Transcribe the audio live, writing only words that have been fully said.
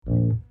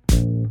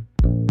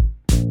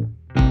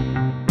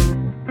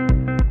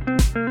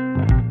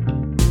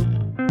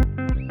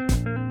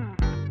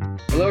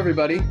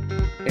everybody,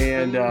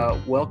 and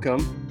welcome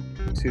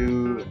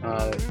to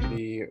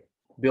the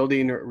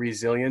Building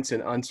Resilience in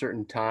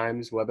Uncertain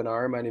Times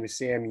webinar. My name is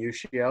Sam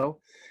Ushio,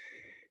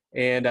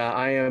 and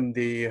I am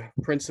the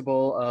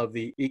principal of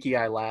the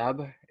Ikigai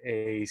Lab,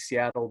 a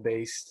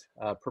Seattle-based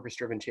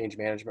purpose-driven change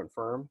management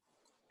firm.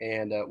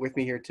 And with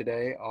me here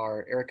today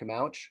are Erica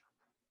Mouch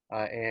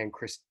and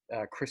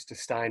Krista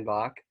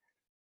Steinbach.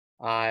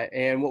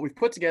 And what we've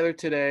put together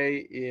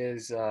today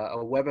is a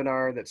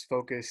webinar that's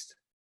focused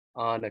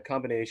on a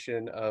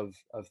combination of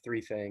three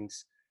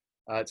things.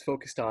 It's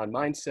focused on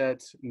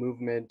mindset,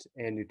 movement,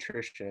 and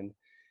nutrition.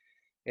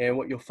 And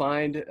what you'll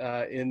find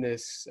in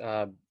this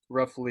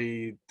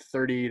roughly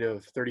 30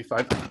 to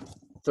 35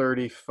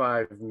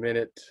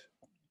 minute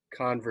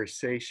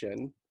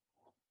conversation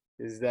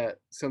is that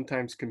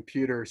sometimes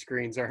computer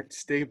screens aren't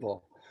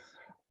stable.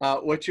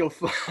 What you'll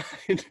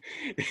find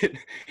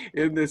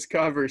in this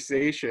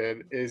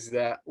conversation is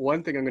that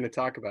one thing I'm going to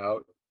talk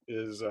about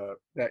is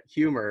that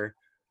humor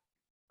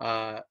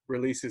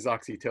releases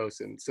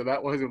oxytocin. So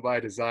that wasn't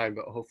by design,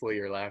 but hopefully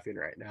you're laughing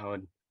right now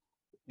and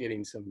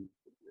getting some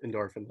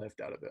endorphin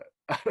lift out of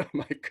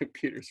my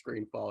computer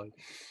screen falling.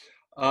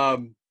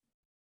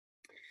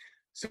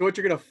 So what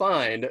you're going to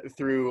find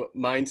through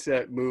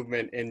mindset,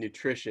 movement, and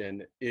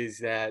nutrition is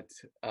that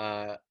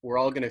we're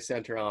all going to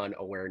center on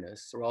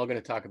awareness. So we're all going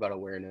to talk about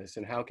awareness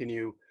and how can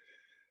you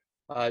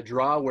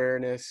draw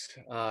awareness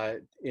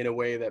in a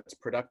way that's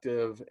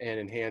productive and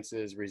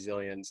enhances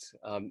resilience.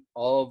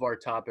 All of our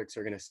topics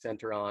are going to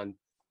center on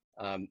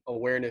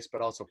awareness,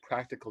 but also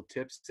practical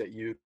tips that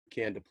you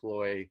can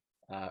deploy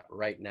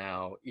right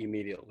now,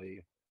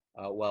 immediately,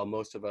 while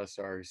most of us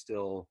are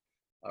still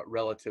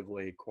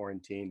relatively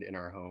quarantined in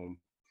our home.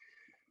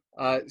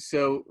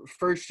 So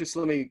first, just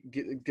let me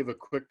give a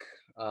quick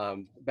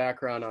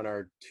background on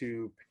our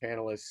two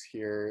panelists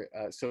here.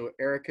 So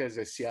Erica is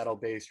a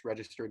Seattle-based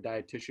registered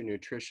dietitian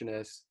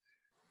nutritionist.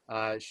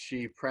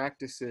 She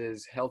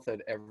practices health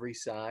at every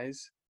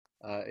size,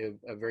 a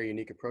very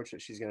unique approach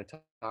that she's going to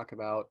talk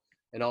about,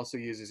 and also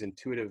uses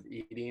intuitive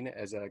eating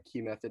as a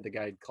key method to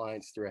guide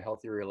clients through a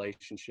healthier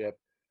relationship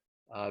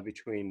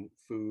between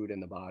food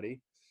and the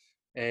body.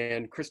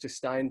 And Krista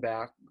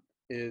Steinbach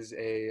is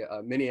a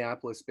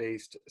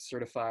Minneapolis-based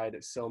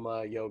certified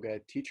Soma yoga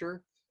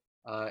teacher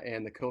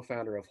and the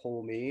co-founder of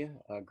Whole Me,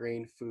 a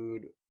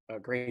grain-free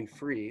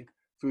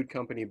food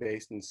company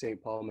based in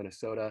St. Paul,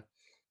 Minnesota.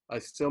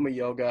 Soma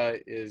yoga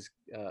is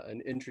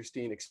an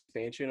interesting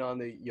expansion on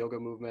the yoga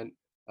movement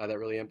that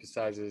really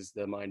emphasizes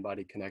the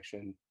mind-body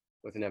connection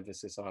with an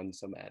emphasis on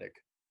somatic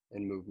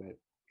and movement.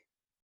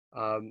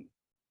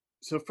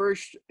 So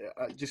first,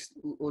 just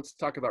let's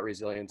talk about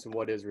resilience and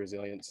what is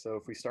resilience. So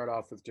if we start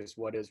off with just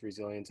what is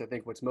resilience, I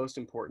think what's most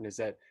important is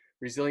that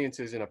resilience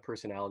isn't a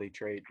personality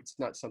trait. It's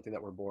not something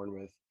that we're born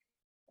with.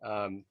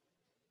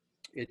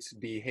 It's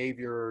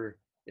behavior,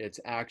 it's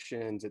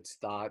actions, it's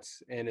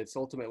thoughts, and it's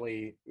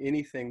ultimately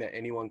anything that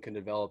anyone can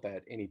develop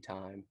at any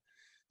time.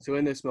 So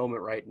in this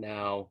moment right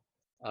now,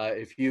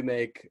 if you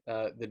make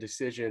the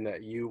decision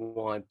that you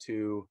want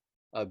to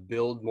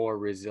build more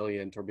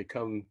resilient or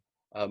become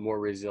more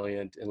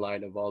resilient in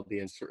light of all the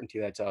uncertainty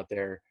that's out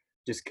there,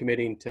 just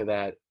committing to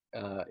that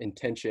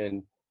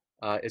intention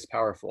is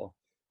powerful.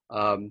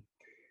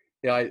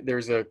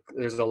 There's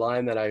a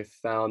line that I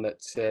found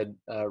that said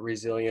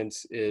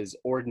resilience is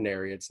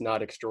ordinary, it's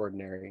not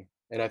extraordinary.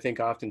 And I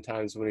think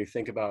oftentimes when we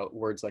think about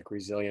words like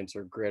resilience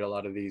or grit, a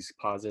lot of these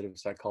positive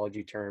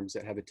psychology terms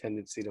that have a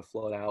tendency to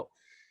float out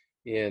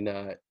in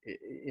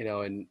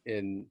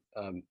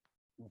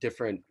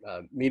different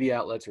media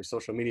outlets or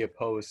social media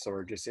posts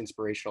or just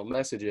inspirational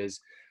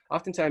messages,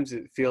 oftentimes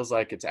it feels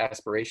like it's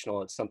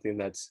aspirational. It's something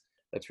that's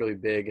really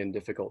big and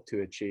difficult to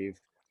achieve.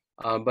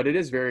 But it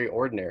is very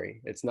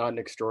ordinary. It's not an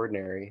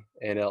extraordinary.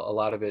 And a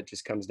lot of it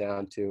just comes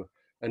down to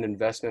an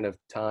investment of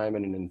time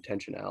and an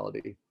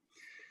intentionality.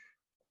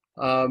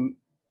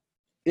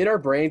 In our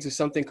brains is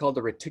something called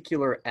the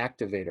reticular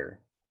activator.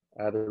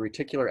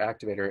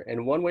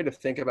 And one way to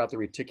think about the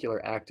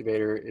reticular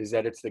activator is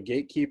that it's the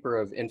gatekeeper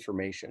of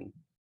information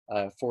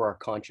for our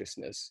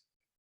consciousness.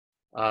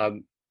 I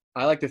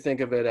like to think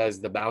of it as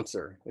the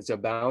bouncer. It's a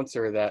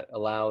bouncer that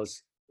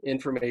allows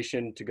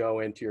information to go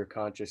into your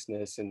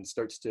consciousness and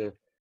starts to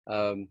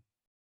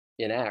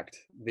enact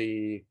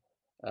the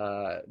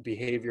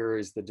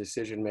behaviors, the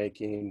decision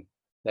making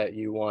that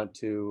you want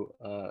to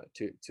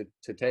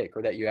take,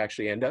 or that you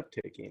actually end up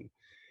taking.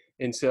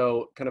 And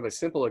so kind of a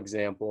simple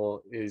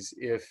example is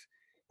if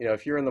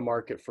you're in the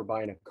market for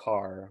buying a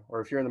car, or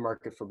if you're in the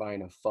market for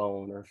buying a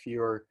phone, or if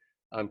you're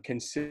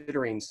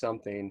considering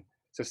something.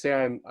 So say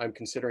I'm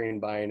considering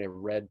buying a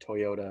red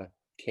Toyota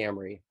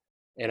Camry,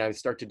 and I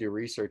start to do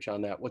research on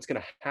that. What's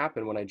going to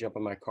happen when I jump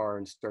in my car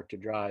and start to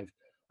drive?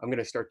 I'm going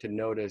to start to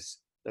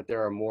notice that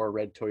there are more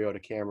red Toyota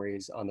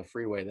Camrys on the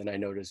freeway than I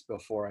noticed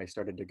before I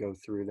started to go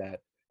through that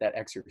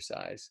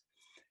exercise.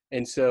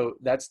 And so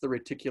that's the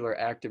reticular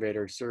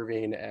activator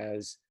serving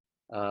as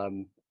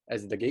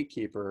the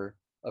gatekeeper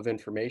of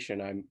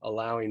information. I'm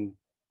allowing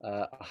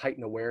a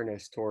heightened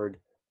awareness toward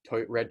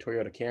red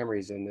Toyota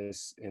Camrys in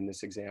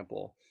this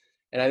example.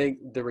 And I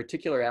think the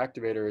reticular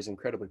activator is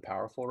incredibly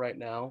powerful right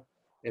now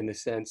in the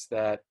sense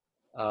that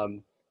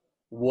um,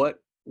 what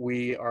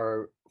we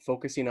are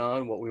focusing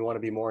on, what we want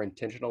to be more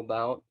intentional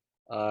about,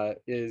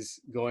 is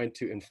going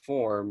to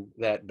inform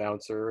that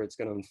bouncer. It's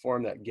going to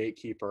inform that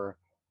gatekeeper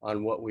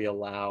on what we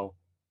allow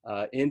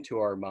into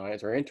our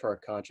minds or into our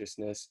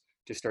consciousness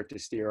to start to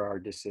steer our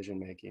decision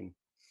making.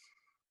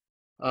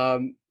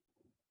 Um,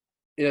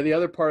 the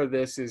other part of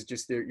this is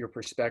just your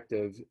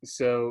perspective.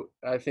 So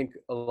I think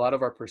a lot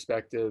of our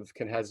perspective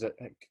can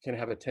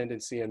have a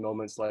tendency in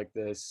moments like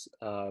this,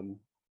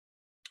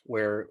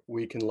 where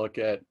we can look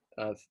at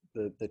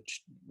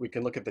we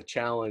can look at the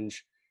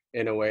challenge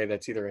in a way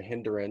that's either a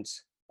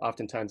hindrance.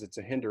 Oftentimes it's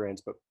a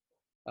hindrance, but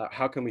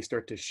how can we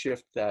start to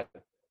shift that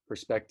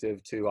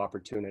perspective to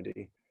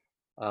opportunity?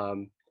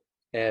 Um,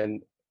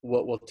 and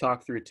what we'll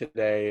talk through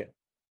today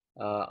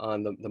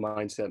on the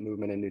mindset,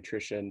 movement, and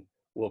nutrition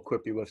will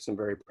equip you with some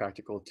very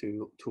practical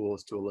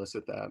tools to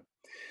elicit that.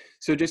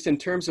 So just in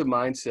terms of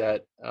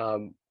mindset,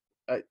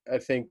 I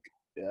think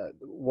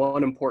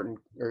one important,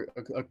 or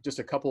just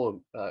a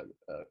couple of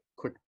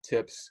quick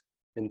tips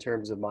in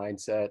terms of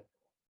mindset.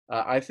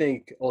 I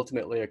think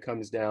ultimately it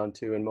comes down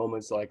to, in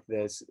moments like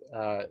this,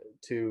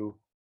 to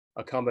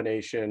a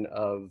combination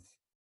of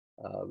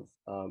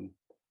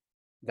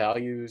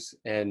values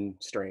and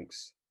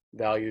strengths,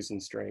 values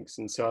and strengths.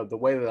 And so the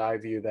way that I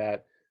view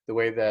that, the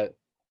way that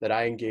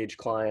I engage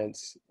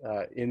clients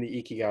in the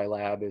Ikigai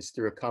Lab is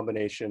through a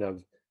combination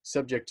of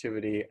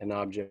subjectivity and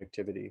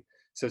objectivity.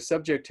 So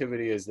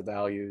subjectivity is the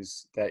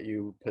values that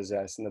you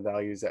possess and the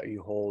values that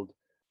you hold.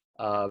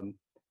 Um,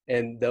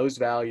 and those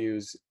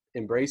values,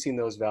 embracing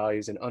those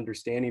values and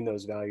understanding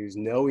those values,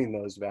 knowing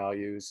those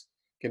values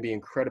can be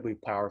incredibly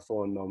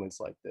powerful in moments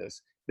like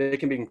this. They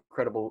can be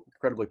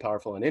incredibly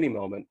powerful in any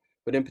moment,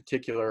 but in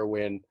particular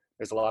when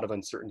there's a lot of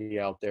uncertainty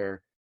out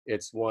there,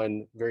 it's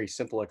one very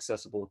simple,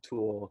 accessible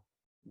tool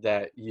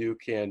that you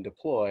can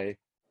deploy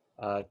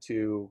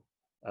to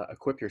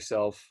equip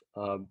yourself,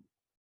 to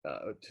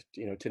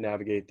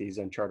navigate these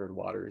uncharted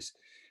waters.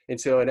 And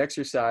so an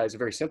exercise, a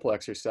very simple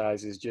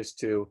exercise, is just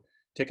to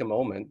take a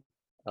moment,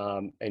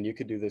 and you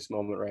could do this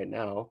moment right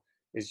now,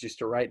 is just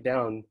to write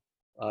down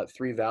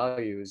 3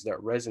 values that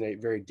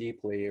resonate very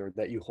deeply or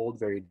that you hold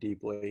very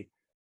deeply,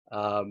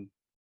 um,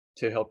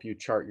 to help you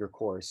chart your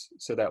course,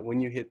 so that when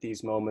you hit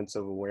these moments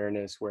of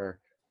awareness where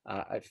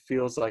it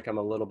feels like I'm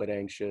a little bit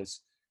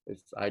anxious, if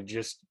I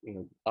just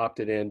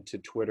opted into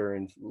Twitter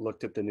and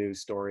looked at the news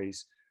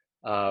stories,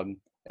 um,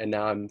 and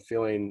now I'm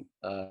feeling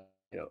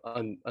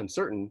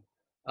uncertain.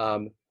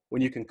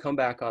 When you can come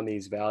back on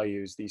these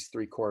values, these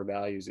 3 core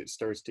values, it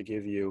starts to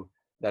give you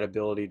that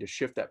ability to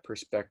shift that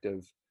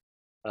perspective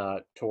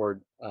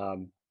toward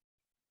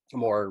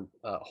more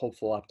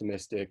hopeful,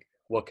 optimistic.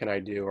 What can I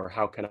do, or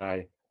how can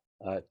I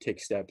take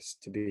steps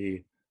to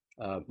be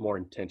more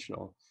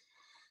intentional?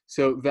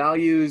 So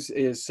values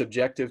is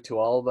subjective to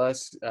all of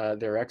us.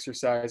 There are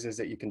exercises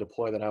that you can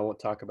deploy that I won't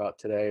talk about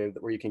today,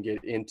 where you can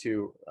get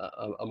into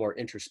a more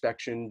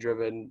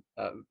introspection-driven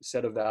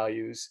set of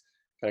values,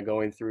 kind of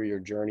going through your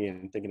journey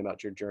and thinking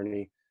about your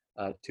journey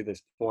to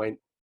this point,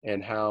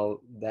 and how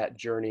that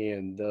journey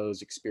and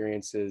those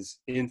experiences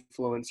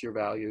influence your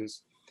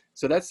values.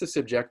 So that's the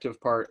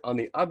subjective part. On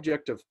the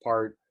objective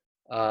part,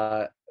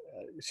 uh,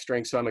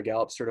 strengths. So I'm a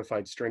Gallup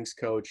certified strengths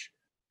coach.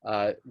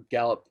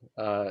 Gallup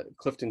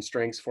Clifton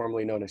Strengths,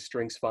 formerly known as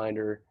Strengths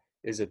Finder,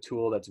 is a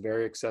tool that's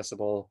very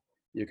accessible.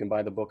 You can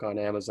buy the book on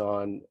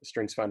Amazon,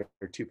 Strengths Finder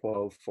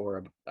 2.0,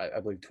 for I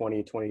believe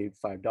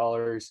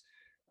 $25.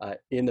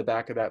 In the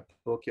back of that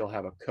book, you'll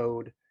have a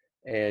code,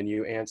 and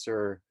you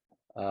answer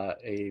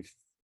a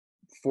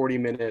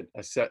 40-minute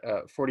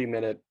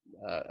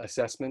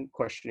assessment,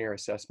 questionnaire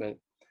assessment,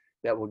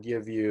 that will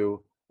give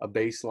you a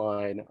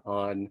baseline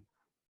on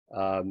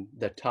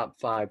the top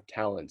 5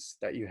 talents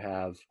that you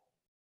have,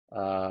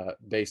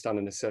 based on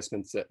an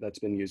assessment that's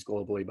been used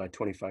globally by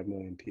 25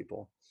 million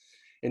people.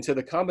 And so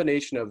the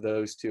combination of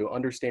those two,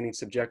 understanding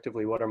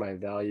subjectively what are my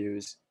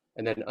values,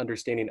 and then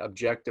understanding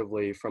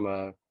objectively from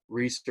a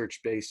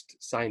research-based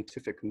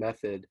scientific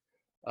method,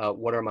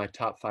 what are my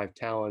top 5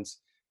 talents,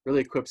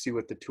 really equips you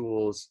with the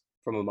tools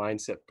from a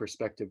mindset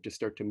perspective to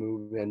start to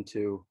move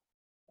into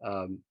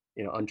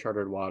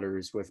uncharted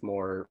waters with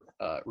more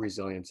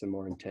resilience and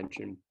more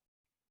intention.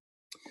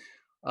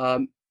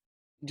 Um,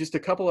 just a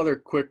couple other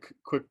quick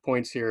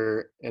points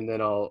here, and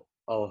then I'll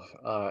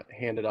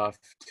hand it off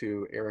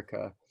to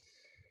Erica.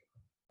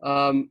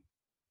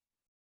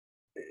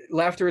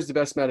 Laughter is the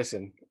best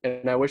medicine,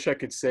 and I wish I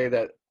could say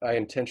that I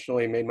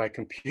intentionally made my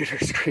computer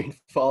screen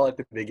fall at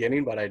the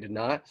beginning, but I did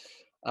not.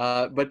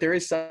 But there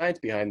is science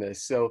behind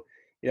this. So,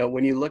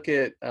 when you look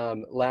at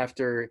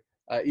laughter,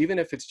 even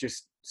if it's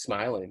just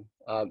smiling,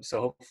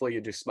 so hopefully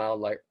you just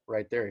smiled like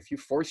right there. If you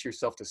force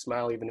yourself to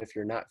smile, even if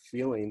you're not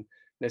feeling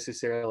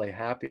necessarily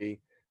happy,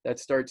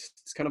 it's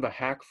kind of a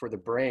hack for the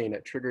brain.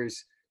 It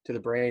triggers to the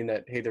brain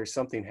that, hey, there's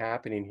something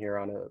happening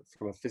here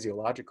from a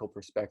physiological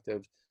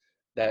perspective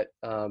that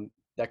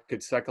that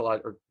could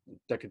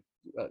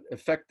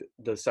affect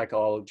the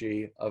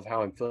psychology of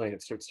how I'm feeling.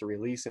 It starts to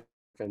release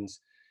endorphins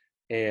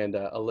and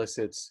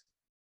elicits,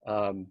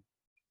 um,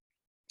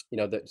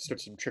 that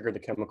starts to trigger the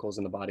chemicals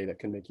in the body that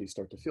can make you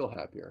start to feel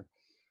happier.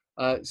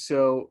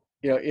 So,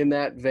 in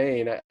that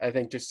vein, I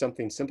think just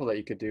something simple that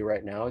you could do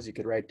right now is you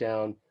could write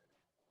down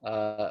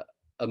uh,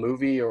 a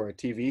movie or a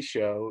TV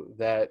show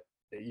that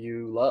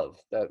you love,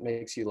 that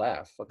makes you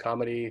laugh, a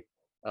comedy,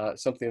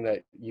 something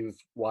that you've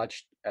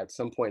watched at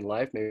some point in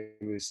life, maybe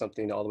it was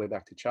something all the way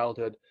back to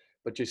childhood,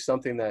 but just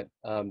something that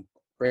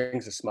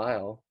brings a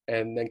smile,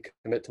 and then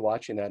commit to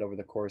watching that over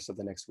the course of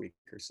the next week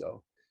or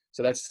so.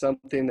 So that's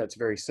something that's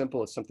very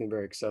simple. It's something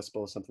very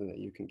accessible, something that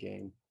you can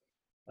gain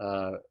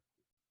uh,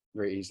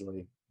 very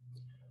easily.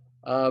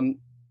 Um,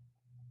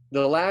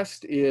 the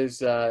last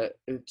is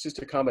it's just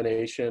a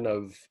combination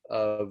of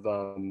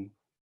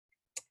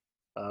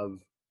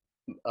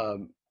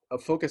a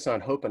focus on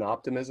hope and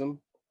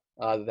optimism.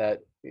 That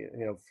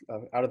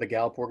out of the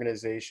Gallup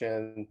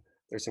organization,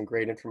 there's some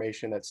great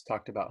information that's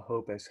talked about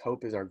hope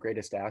is our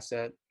greatest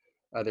asset.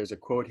 There's a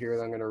quote here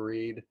that I'm going to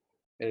read,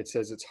 and it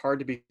says, "It's hard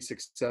to be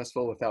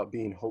successful without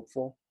being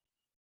hopeful.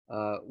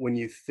 When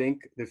you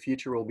think the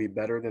future will be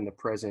better than the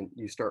present,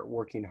 you start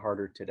working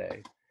harder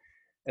today."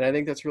 And I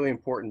think that's really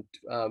important.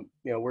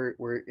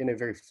 We're in a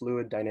very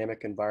fluid,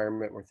 dynamic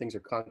environment where things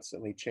are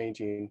constantly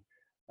changing.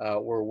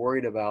 We're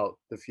worried about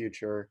the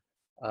future,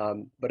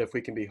 but if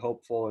we can be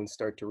hopeful and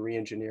start to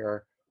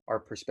re-engineer our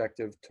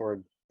perspective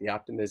toward the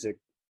optimistic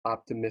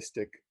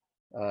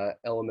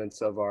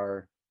elements of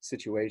our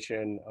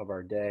situation, of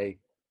our day,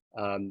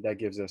 that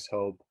gives us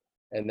hope,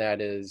 and that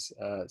is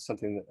a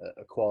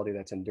quality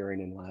that's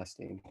enduring and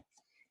lasting.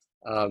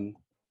 Um,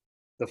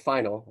 the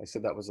final, I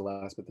said that was the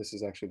last, but this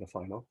is actually the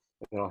final,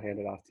 and then I'll hand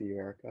it off to you,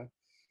 Erica,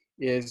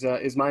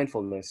 is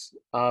mindfulness.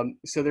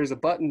 So there's a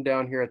button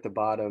down here at the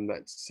bottom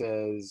that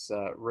says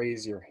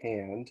raise your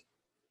hand.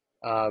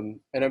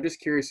 And I'm just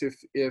curious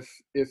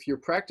if you're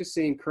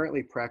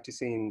currently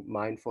practicing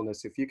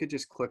mindfulness, if you could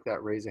just click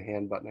that raise a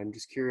hand button. I'm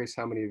just curious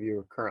how many of you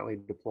are currently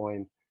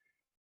deploying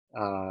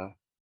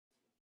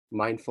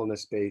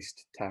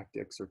mindfulness-based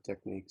tactics or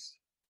techniques.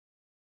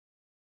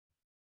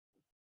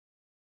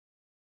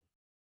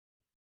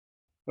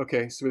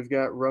 Okay, so we've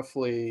got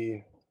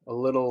roughly a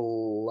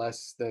little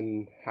less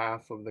than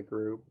half of the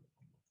group.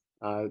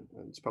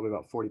 It's probably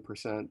about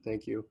 40%.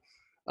 Thank you.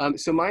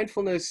 So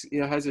mindfulness,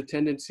 has a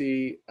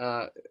tendency.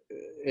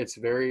 It's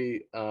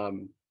very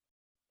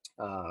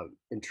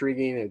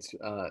intriguing.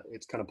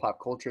 It's kind of pop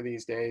culture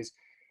these days.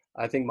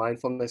 I think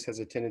mindfulness has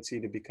a tendency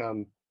to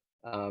become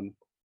um,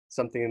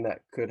 something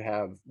that could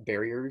have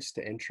barriers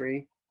to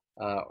entry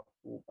uh,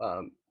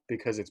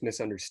 because it's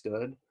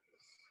misunderstood.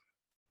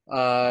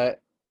 Uh,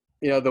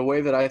 the way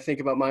that I think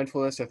about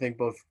mindfulness, I think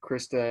both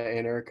Krista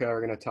and Erica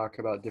are going to talk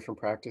about different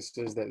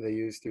practices that they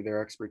use through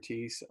their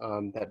expertise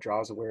that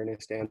draws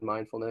awareness and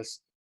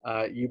mindfulness.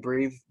 You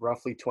breathe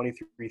roughly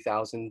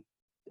 23,000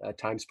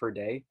 times per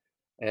day.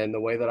 And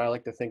the way that I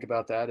like to think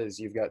about that is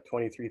you've got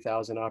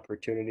 23,000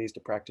 opportunities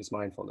to practice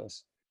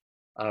mindfulness.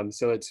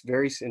 So it's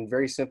in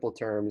very simple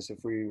terms, if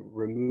we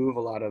remove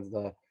a lot of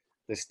the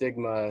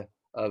stigma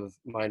of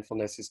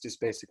mindfulness, it's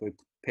just basically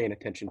paying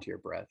attention to your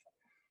breath.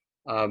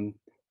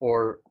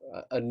 Or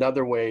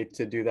another way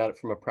to do that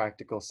from a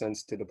practical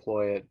sense to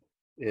deploy it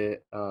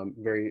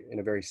in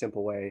a very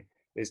simple way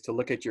is to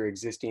look at your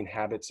existing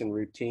habits and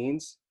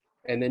routines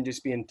and then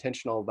just be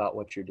intentional about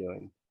what you're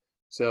doing.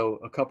 So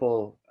a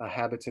couple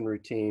habits and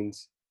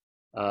routines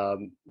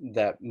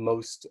that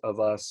most of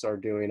us are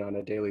doing on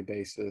a daily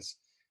basis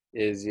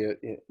is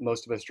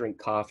most of us drink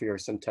coffee or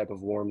some type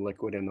of warm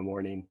liquid in the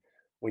morning.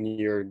 When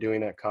you're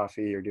doing that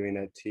coffee, you're doing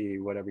that tea,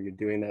 whatever you're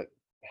doing that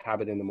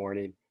habit in the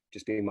morning,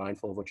 just being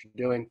mindful of what you're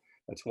doing.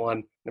 That's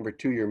one. Number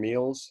two, your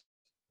meals.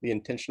 Be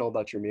intentional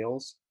about your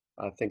meals.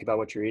 Think about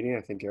what you're eating.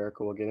 I think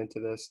Erica will get into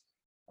this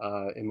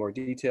in more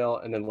detail.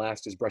 And then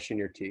last is brushing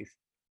your teeth,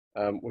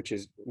 which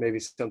is maybe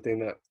something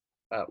that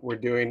we're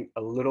doing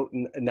a little,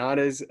 not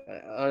as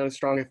on a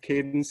strong a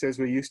cadence as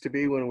we used to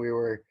be when we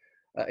were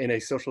in a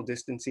social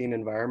distancing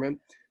environment.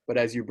 But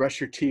as you brush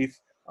your teeth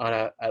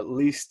on at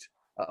least,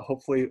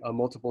 hopefully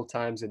multiple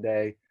times a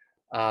day,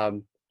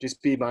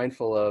 just be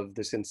mindful of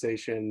the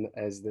sensation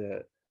as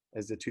the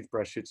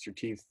toothbrush hits your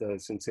teeth, the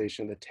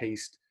sensation, the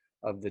taste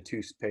of the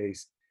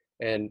toothpaste.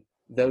 And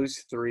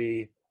those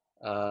three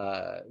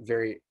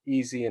very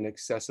easy and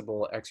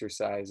accessible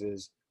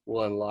exercises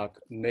will unlock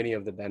many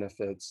of the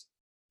benefits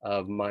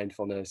of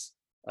mindfulness,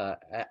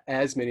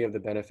 as many of the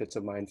benefits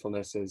of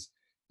mindfulness as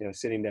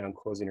sitting down,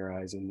 closing your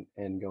eyes,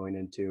 and going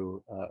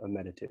into a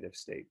meditative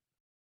state.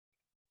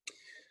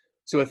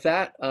 So with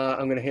that,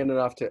 I'm going to hand it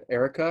off to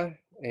Erica,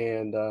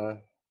 and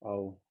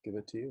I'll give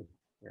it to you,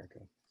 Erica.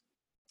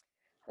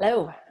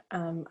 Hello,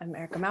 I'm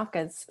Erica Malk.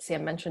 As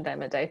Sam mentioned,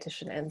 I'm a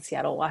dietitian in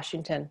Seattle,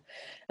 Washington,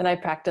 and I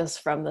practice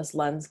from this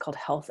lens called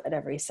health at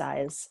every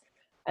size.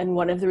 And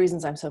one of the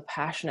reasons I'm so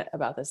passionate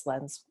about this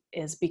lens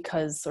is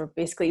because, or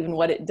basically even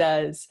what it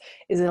does,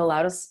 is it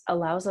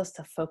allows us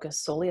to focus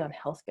solely on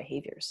health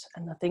behaviors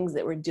and the things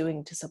that we're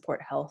doing to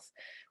support health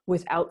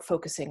without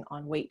focusing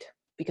on weight,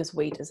 because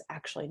weight is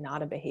actually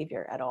not a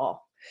behavior at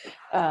all.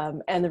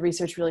 And the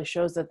research really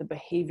shows that the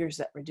behaviors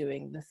that we're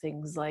doing, the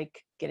things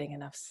like getting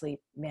enough sleep,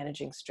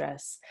 managing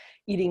stress,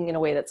 eating in a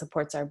way that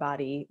supports our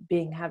body,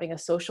 having a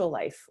social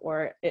life,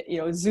 or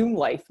Zoom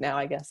life now,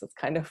 I guess that's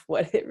kind of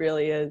what it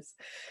really is.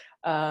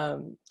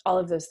 All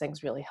of those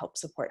things really help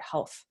support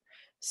health.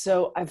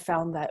 So I've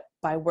found that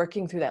by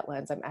working through that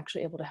lens, I'm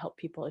actually able to help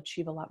people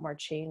achieve a lot more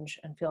change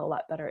and feel a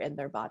lot better in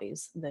their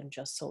bodies than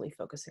just solely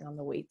focusing on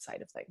the weight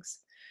side of things.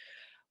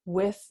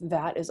 With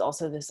that is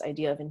also this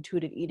idea of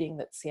intuitive eating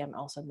that Sam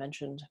also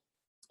mentioned.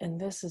 And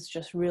this is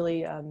just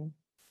really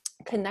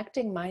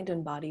connecting mind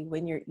and body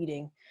when you're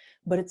eating,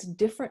 but it's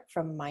different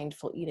from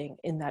mindful eating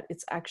in that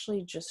it's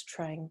actually just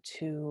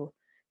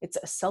it's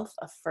a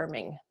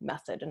self-affirming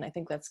method. And I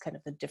think that's kind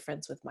of the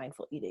difference with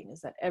mindful eating,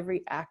 is that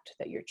every act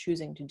that you're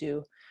choosing to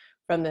do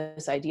from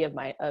this idea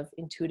of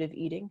intuitive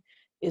eating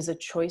is a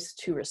choice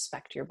to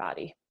respect your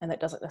body. And that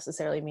doesn't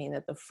necessarily mean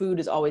that the food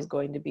is always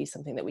going to be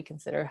something that we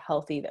consider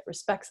healthy that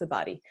respects the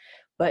body,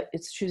 but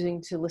it's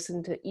choosing to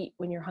listen to eat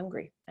when you're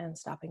hungry and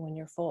stopping when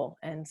you're full,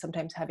 and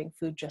sometimes having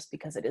food just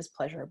because it is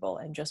pleasurable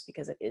and just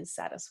because it is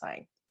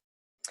satisfying.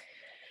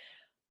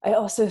 I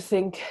also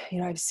think,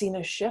 I've seen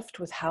a shift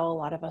with how a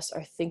lot of us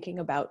are thinking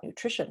about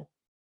nutrition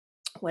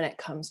when it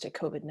comes to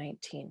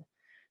COVID-19.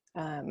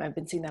 I've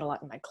been seeing that a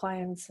lot in my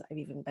clients. I've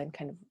even been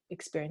kind of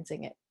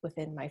experiencing it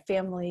within my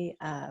family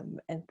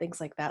and things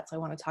like that. So I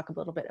want to talk a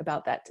little bit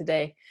about that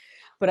today,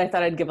 but I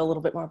thought I'd give a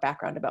little bit more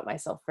background about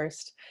myself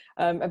first.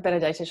 I've been a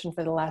dietitian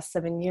for the last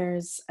 7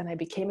 years, and I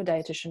became a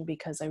dietitian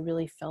because I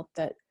really felt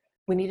that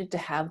we needed to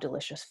have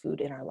delicious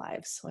food in our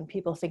lives. When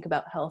people think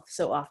about health,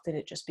 so often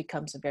it just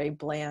becomes a very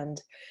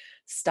bland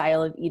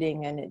style of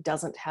eating, and it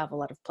doesn't have a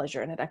lot of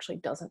pleasure, and it actually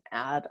doesn't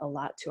add a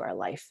lot to our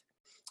life.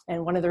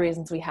 And one of the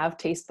reasons we have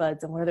taste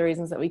buds and one of the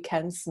reasons that we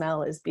can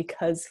smell is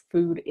because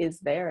food is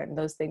there, and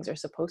those things are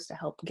supposed to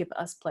help give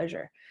us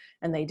pleasure.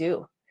 And they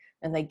do.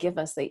 And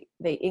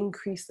they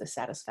increase the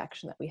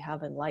satisfaction that we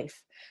have in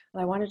life.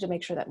 And I wanted to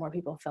make sure that more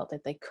people felt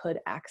that they could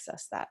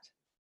access that.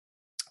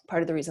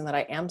 Part of the reason that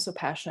I am so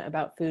passionate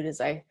about food is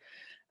I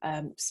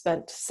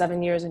spent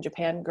 7 years in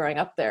Japan growing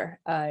up there.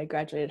 I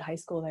graduated high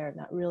school there, and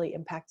that really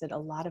impacted a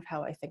lot of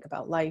how I think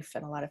about life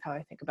and a lot of how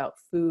I think about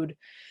food.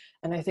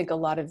 And I think a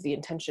lot of the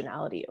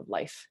intentionality of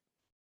life.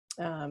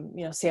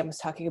 Sam was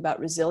talking about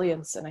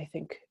resilience, and I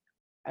think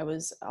I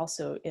was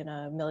also in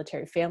a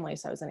military family,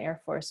 so I was an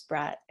Air Force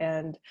brat,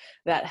 and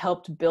that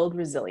helped build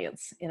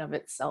resilience in of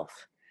itself,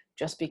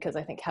 just because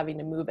I think having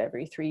to move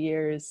every 3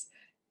 years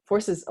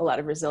forces a lot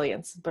of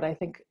resilience. But I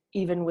think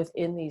even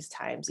within these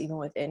times, even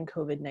within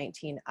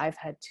COVID-19, I've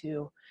had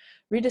to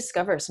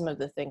rediscover some of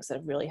the things that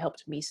have really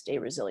helped me stay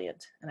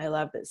resilient. And I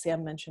love that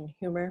Sam mentioned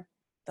humor.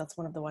 That's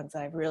one of the ones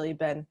that I've really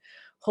been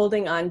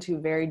holding on to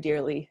very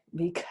dearly,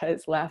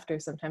 because laughter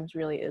sometimes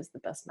really is the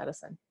best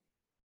medicine.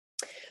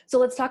 So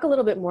let's talk a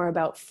little bit more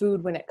about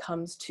food when it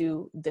comes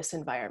to this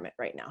environment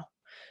right now.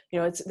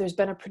 There's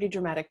been a pretty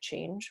dramatic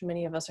change.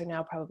 Many of us are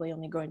now probably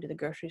only going to the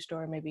grocery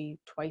store maybe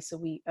twice a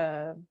week,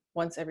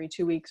 once every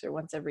 2 weeks or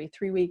once every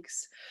 3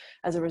 weeks.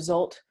 As a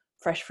result,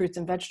 fresh fruits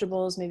and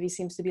vegetables maybe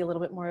seems to be a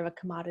little bit more of a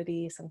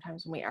commodity.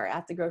 Sometimes when we are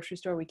at the grocery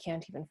store, we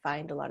can't even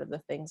find a lot of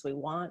the things we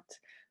want.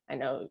 I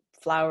know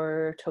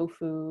flour,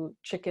 tofu,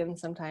 chicken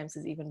sometimes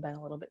has even been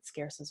a little bit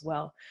scarce as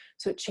well.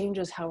 So it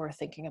changes how we're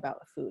thinking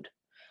about food.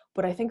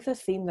 But I think the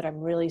theme that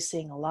I'm really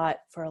seeing a lot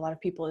for a lot of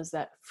people is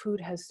that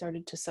food has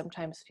started to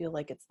sometimes feel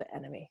like it's the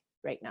enemy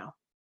right now,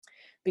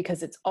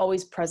 because it's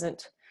always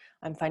present.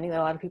 I'm finding that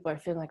a lot of people are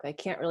feeling like they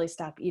can't really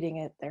stop eating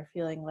it. They're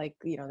feeling like,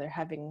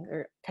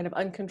 they're kind of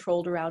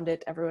uncontrolled around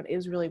it. Everyone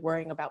is really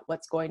worrying about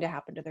what's going to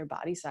happen to their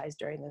body size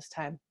during this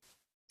time.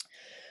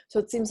 So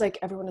it seems like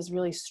everyone is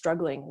really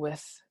struggling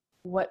with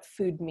what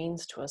food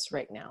means to us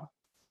right now,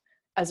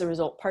 as a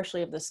result,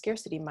 partially of the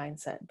scarcity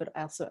mindset, but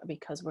also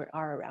because we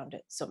are around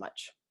it so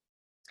much.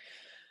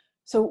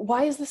 So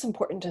why is this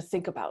important to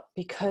think about?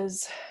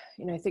 Because,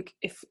 I think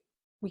if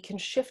we can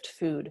shift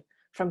food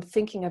from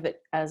thinking of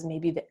it as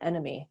maybe the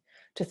enemy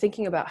to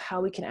thinking about how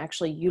we can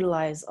actually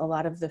utilize a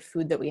lot of the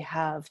food that we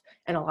have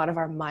and a lot of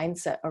our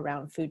mindset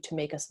around food to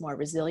make us more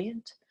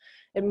resilient,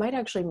 it might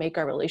actually make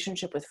our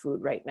relationship with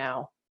food right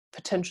now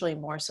potentially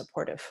more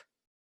supportive.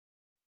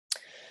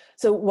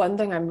 So one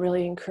thing I'm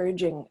really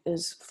encouraging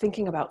is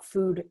thinking about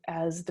food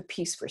as the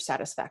piece for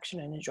satisfaction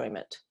and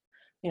enjoyment.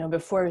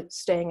 Before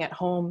staying at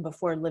home,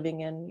 before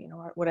living in,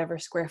 whatever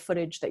square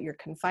footage that you're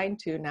confined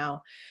to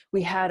now,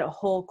 we had a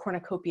whole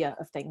cornucopia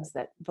of things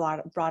that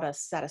brought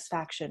us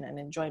satisfaction and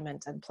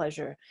enjoyment and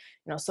pleasure.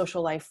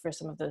 Social life for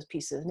some of those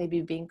pieces, maybe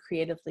being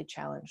creatively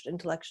challenged,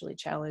 intellectually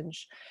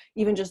challenged,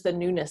 even just the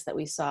newness that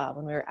we saw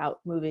when we were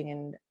out moving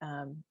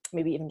and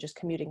maybe even just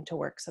commuting to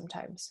work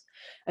sometimes.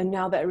 And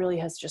now that really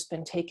has just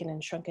been taken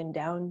and shrunken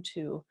down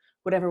to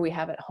whatever we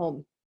have at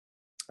home.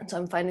 And so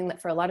I'm finding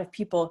that for a lot of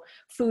people,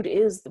 food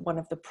is one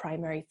of the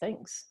primary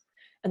things.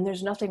 And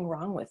there's nothing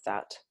wrong with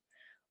that.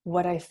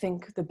 what I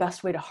think the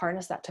best way to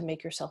harness that to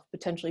make yourself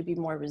potentially be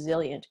more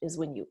resilient is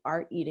when you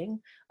are eating,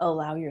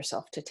 allow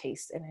yourself to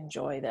taste and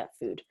enjoy that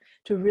food,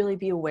 to really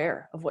be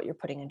aware of what you're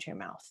putting into your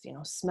mouth. You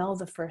know, smell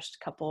the first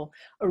couple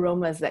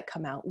aromas that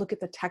come out, look at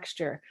the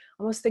texture,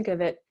 almost think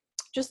of it,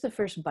 just the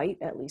first bite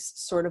at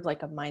least, sort of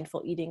like a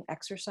mindful eating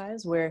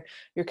exercise where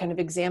you're kind of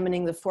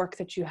examining the fork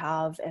that you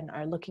have and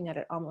are looking at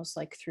it almost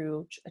like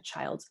through a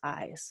child's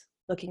eyes,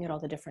 looking at all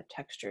the different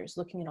textures,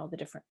 looking at all the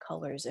different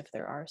colors if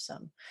there are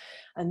some.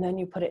 And then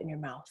you put it in your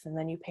mouth, and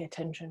then you pay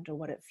attention to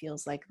what it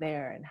feels like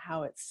there and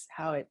how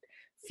it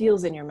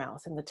feels in your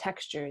mouth and the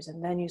textures,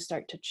 and then you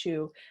start to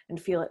chew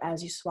and feel it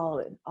as you swallow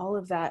it. All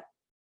of that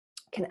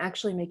can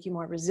actually make you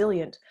more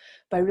resilient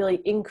by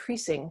really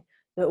increasing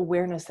the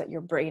awareness that your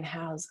brain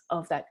has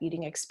of that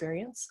eating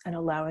experience and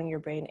allowing your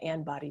brain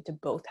and body to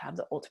both have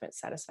the ultimate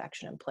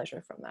satisfaction and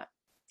pleasure from that.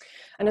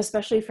 And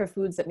especially for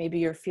foods that maybe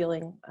you're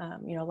feeling,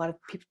 a lot of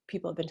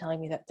people have been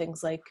telling me that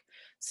things like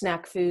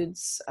snack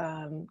foods,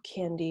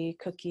 candy,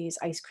 cookies,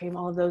 ice cream,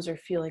 all of those are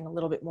feeling a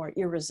little bit more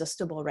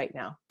irresistible right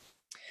now.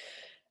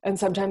 And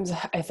sometimes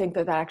I think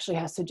that actually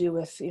has to do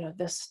with,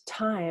 this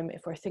time,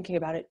 if we're thinking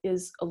about it,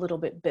 is a little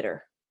bit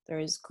bitter. There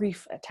is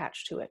grief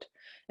attached to it.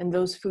 And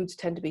those foods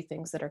tend to be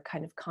things that are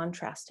kind of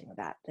contrasting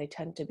that. They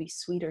tend to be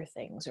sweeter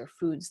things, or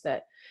foods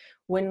that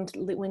when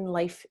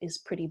life is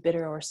pretty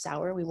bitter or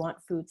sour, we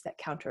want foods that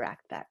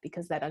counteract that,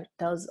 because that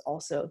does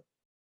also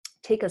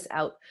take us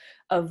out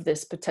of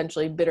this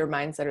potentially bitter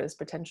mindset or this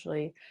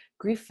potentially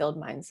grief-filled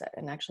mindset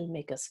and actually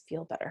make us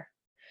feel better.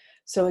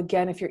 So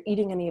again, if you're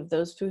eating any of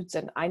those foods,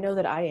 and I know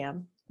that I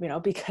am,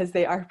 because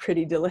they are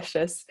pretty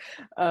delicious.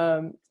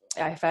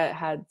 I've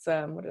had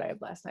some, what did I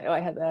have last night? Oh, I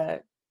had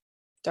the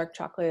dark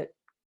chocolate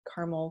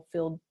caramel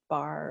filled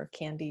bar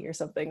candy or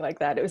something like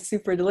that. It was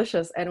super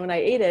delicious. And when I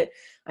ate it,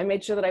 I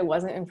made sure that I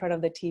wasn't in front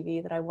of the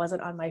TV, that I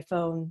wasn't on my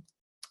phone,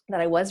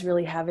 that I was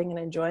really having and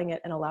enjoying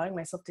it and allowing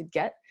myself to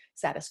get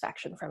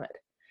satisfaction from it.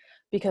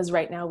 Because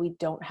right now we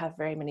don't have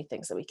very many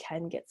things that we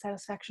can get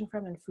satisfaction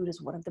from, and food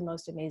is one of the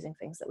most amazing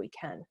things that we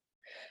can.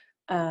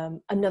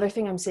 Another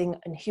thing I'm seeing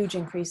a huge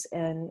increase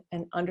in,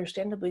 and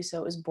understandably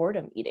so, is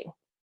boredom eating.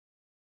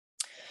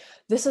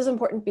 This is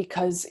important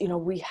because,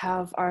 we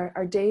have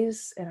our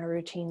days and our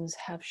routines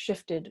have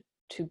shifted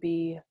to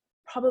be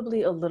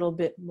probably a little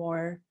bit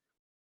more,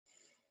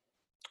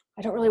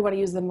 I don't really want to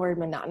use the word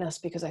monotonous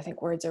because I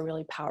think words are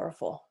really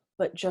powerful,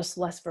 but just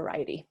less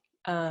variety.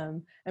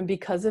 And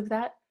because of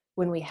that,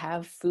 when we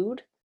have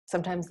food,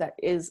 sometimes that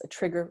is a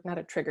trigger, not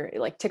a trigger,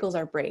 it like tickles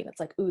our brain. It's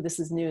like, ooh, this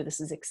is new,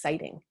 this is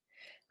exciting.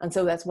 And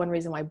so that's one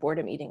reason why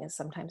boredom eating is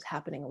sometimes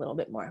happening a little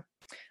bit more.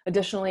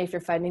 Additionally, if you're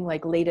finding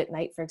like late at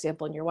night, for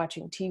example, and you're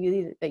watching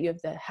TV, that you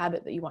have the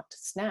habit that you want to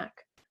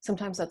snack,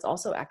 sometimes that's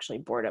also actually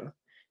boredom,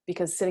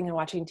 because sitting and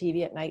watching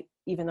TV at night,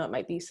 even though it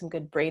might be some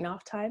good brain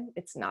off time,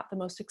 it's not the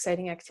most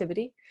exciting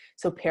activity.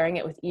 So pairing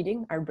it with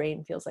eating, our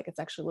brain feels like it's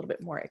actually a little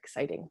bit more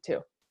exciting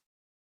too.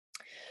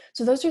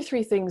 So those are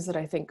three things that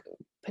I think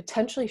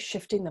potentially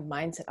shifting the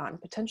mindset on,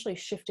 potentially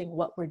shifting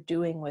what we're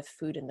doing with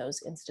food in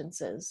those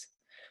instances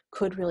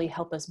could really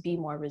help us be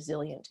more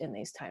resilient in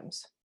these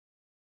times.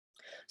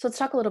 So let's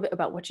talk a little bit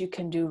about what you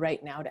can do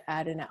right now to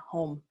add in at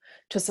home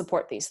to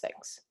support these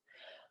things.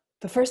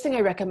 The first thing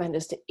I recommend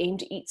is to aim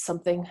to eat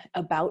something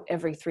about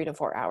every 3 to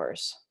 4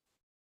 hours.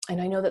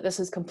 And I know that this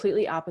is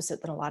completely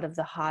opposite than a lot of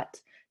the hot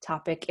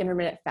topic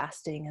intermittent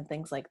fasting and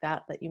things like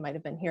that you might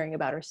have been hearing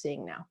about or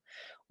seeing now.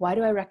 Why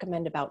do I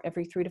recommend about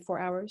every 3 to 4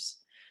 hours?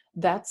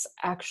 That's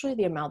actually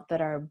the amount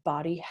that our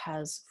body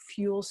has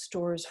fuel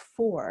stores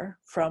for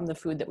from the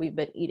food that we've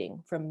been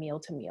eating from meal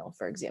to meal,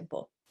 for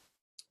example.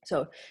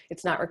 So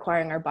it's not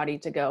requiring our body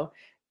to go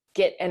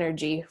get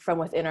energy from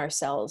within our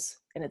cells,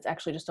 and it's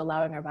actually just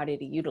allowing our body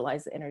to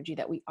utilize the energy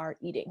that we are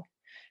eating.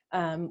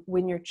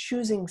 When you're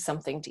choosing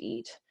something to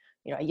eat,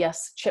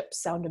 yes,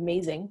 chips sound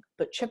amazing,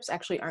 but chips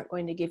actually aren't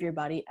going to give your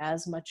body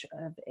as much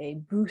of a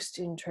boost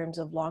in terms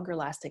of longer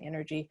lasting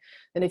energy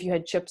than if you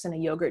had chips in a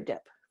yogurt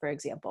dip, for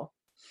example,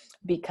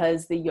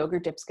 because the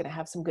yogurt dip's going to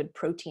have some good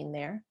protein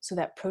there. So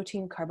that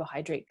protein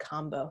carbohydrate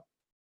combo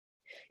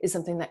is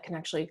something that can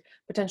actually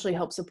potentially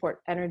help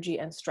support energy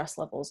and stress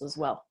levels as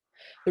well.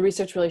 The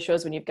research really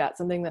shows when you've got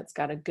something that's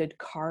got a good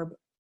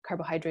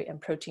carbohydrate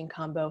and protein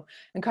combo,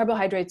 and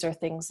carbohydrates are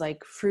things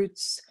like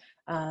fruits,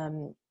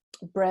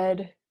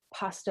 bread,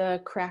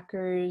 pasta,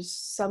 crackers,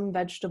 some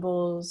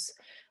vegetables.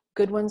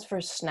 Good ones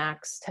for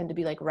snacks tend to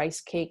be like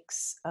rice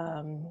cakes,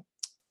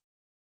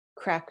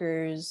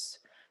 crackers,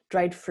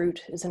 dried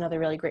fruit is another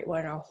really great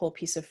one, or a whole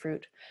piece of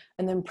fruit.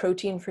 And then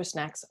protein for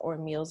snacks or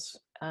meals.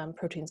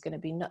 Protein is going to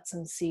be nuts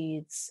and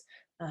seeds,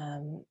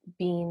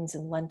 beans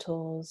and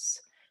lentils.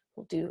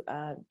 We'll do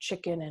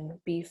chicken and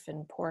beef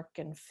and pork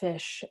and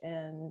fish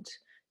and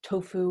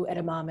tofu,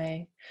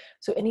 edamame.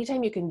 So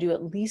anytime you can do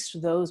at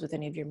least those with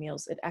any of your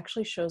meals, it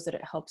actually shows that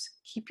it helps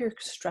keep your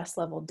stress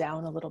level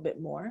down a little bit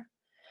more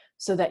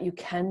so that you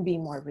can be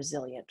more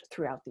resilient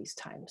throughout these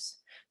times.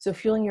 So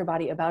fueling your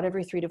body about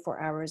every 3 to 4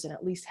 hours and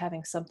at least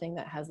having something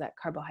that has that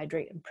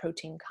carbohydrate and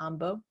protein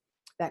combo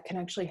that can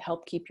actually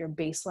help keep your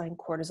baseline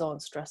cortisol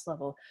and stress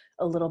level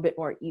a little bit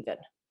more even.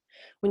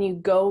 When you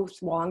go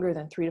longer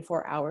than 3 to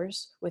 4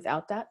 hours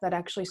without that, that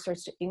actually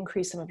starts to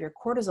increase some of your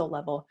cortisol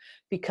level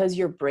because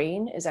your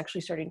brain is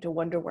actually starting to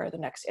wonder where the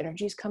next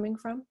energy is coming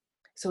from.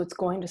 So it's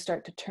going to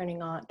start to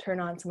turn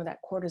on some of that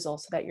cortisol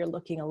so that you're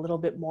looking a little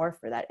bit more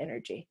for that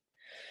energy.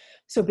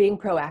 So being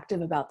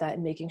proactive about that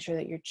and making sure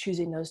that you're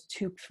choosing those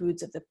two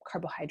foods of the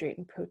carbohydrate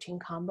and protein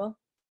combo,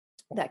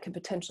 that could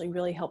potentially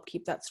really help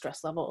keep that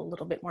stress level a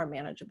little bit more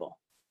manageable.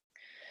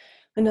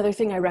 Another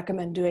thing I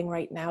recommend doing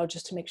right now,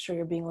 just to make sure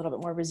you're being a little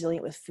bit more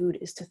resilient with food,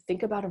 is to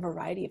think about a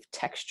variety of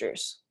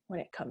textures when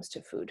it comes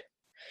to food.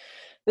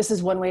 This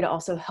is one way to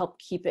also help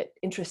keep it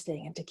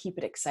interesting and to keep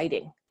it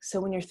exciting.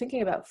 So when you're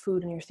thinking about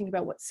food and you're thinking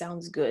about what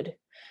sounds good,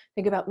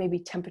 think about maybe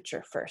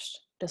temperature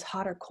first. Does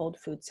hot or cold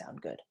food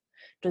sound good?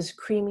 Does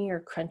creamy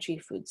or crunchy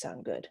food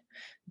sound good?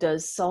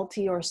 Does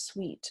salty or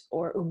sweet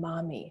or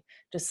umami?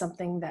 Does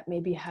something that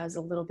maybe has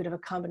a little bit of a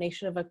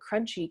combination of a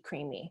crunchy,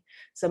 creamy?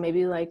 So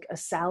maybe like a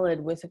salad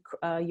with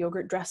a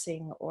yogurt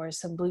dressing or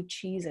some blue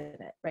cheese in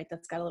it, right?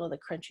 That's got a little of the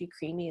crunchy,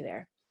 creamy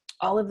there.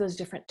 All of those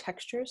different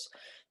textures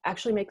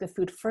actually make the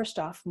food, first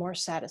off, more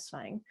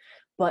satisfying,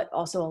 but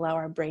also allow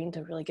our brain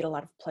to really get a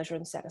lot of pleasure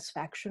and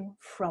satisfaction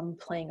from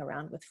playing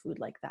around with food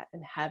like that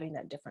and having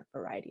that different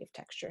variety of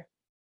texture.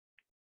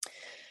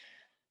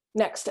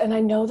 Next, and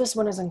I know this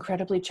one is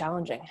incredibly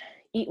challenging,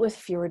 eat with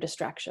fewer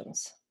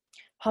distractions.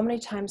 How many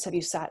times have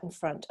you sat in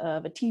front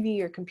of a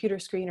TV or computer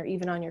screen or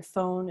even on your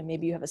phone, and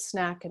maybe you have a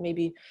snack and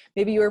maybe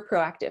you were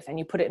proactive and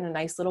you put it in a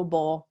nice little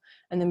bowl,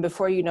 and then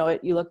before you know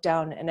it, you look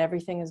down and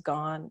everything is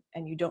gone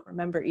and you don't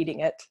remember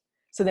eating it.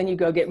 So then you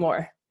go get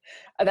more.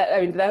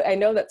 I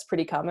know that's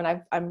pretty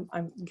common.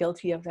 I'm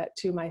guilty of that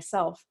too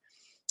myself.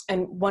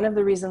 And one of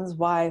the reasons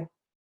why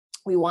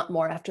we want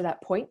more after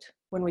that point,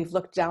 when we've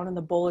looked down and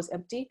the bowl is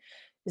empty,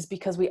 is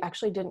because we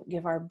actually didn't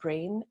give our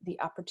brain the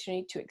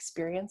opportunity to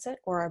experience it,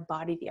 or our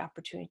body the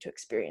opportunity to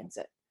experience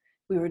it.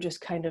 We were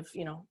just kind of,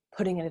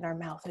 putting it in our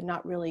mouth and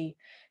not really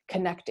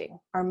connecting.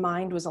 Our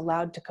mind was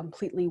allowed to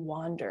completely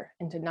wander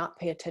and to not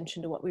pay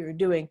attention to what we were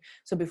doing.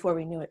 So before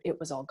we knew it, it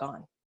was all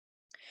gone.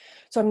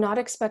 So I'm not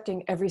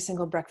expecting every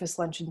single breakfast,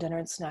 lunch, and dinner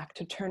and snack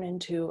to turn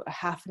into a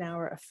half an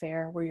hour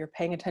affair where you're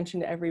paying attention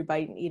to every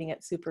bite and eating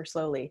it super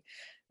slowly.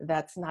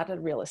 That's not a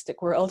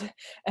realistic world.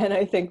 And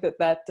I think that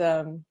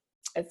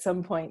at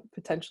some point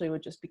potentially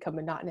would just become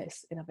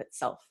monotonous in of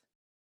itself.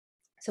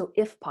 So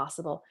if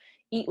possible,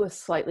 eat with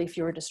slightly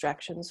fewer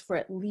distractions for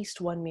at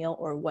least one meal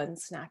or one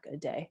snack a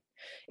day.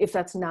 If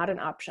that's not an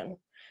option,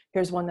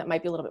 here's one that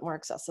might be a little bit more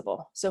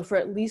accessible. So for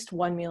at least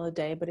one meal a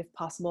day, but if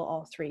possible,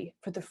 all three,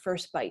 for the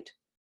first bite,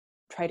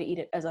 try to eat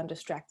it as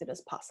undistracted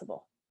as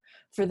possible.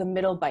 For the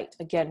middle bite,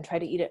 again, try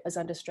to eat it as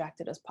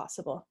undistracted as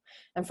possible.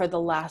 And for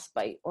the last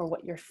bite, or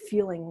what you're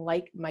feeling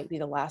like might be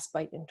the last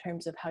bite in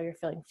terms of how you're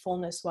feeling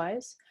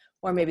fullness-wise,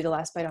 or maybe the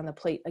last bite on the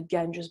plate,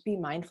 again, just be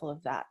mindful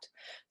of that.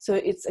 So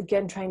it's,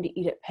 again, trying to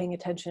eat it, paying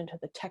attention to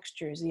the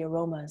textures, the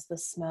aromas, the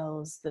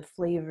smells, the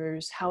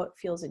flavors, how it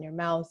feels in your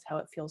mouth, how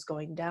it feels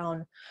going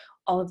down,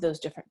 all of those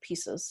different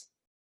pieces.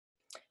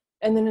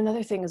 And then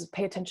another thing is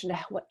pay attention to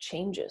what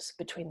changes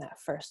between that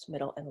first,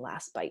 middle, and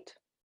last bite.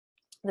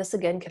 This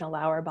again can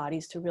allow our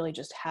bodies to really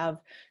just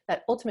have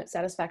that ultimate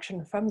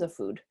satisfaction from the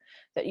food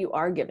that you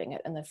are giving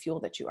it and the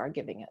fuel that you are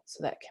giving it.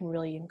 So that can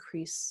really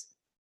increase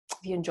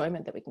the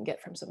enjoyment that we can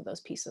get from some of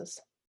those pieces.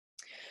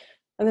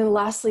 And then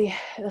lastly,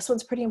 this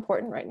one's pretty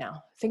important right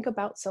now. Think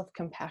about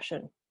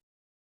self-compassion,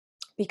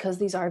 because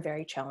these are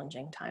very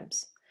challenging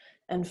times.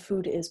 And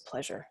food is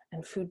pleasure,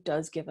 and food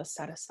does give us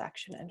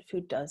satisfaction, and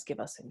food does give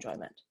us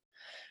enjoyment.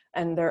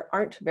 And there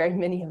aren't very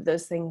many of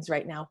those things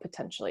right now,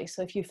 potentially.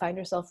 So if you find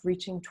yourself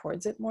reaching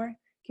towards it more,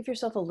 give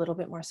yourself a little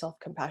bit more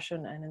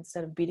self-compassion. And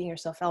instead of beating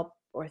yourself up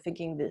or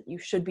thinking that you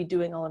should be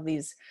doing all of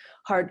these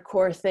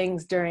hardcore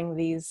things during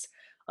these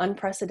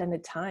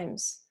unprecedented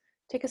times,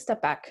 take a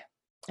step back.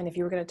 And if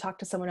you were going to talk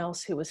to someone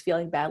else who was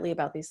feeling badly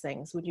about these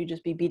things, would you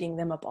just be beating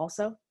them up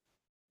also?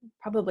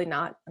 Probably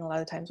not. And a lot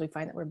of times we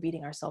find that we're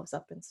beating ourselves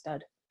up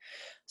instead.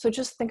 So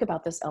just think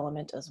about this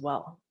element as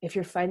well. If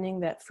you're finding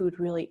that food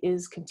really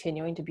is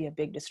continuing to be a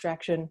big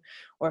distraction,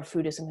 or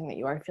food is something that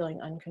you are feeling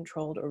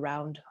uncontrolled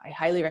around, I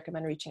highly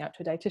recommend reaching out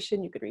to a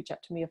dietitian. You could reach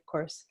out to me, of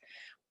course.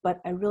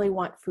 But I really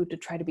want food to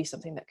try to be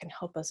something that can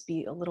help us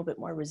be a little bit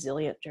more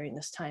resilient during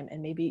this time,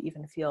 and maybe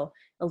even feel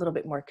a little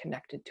bit more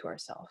connected to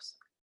ourselves.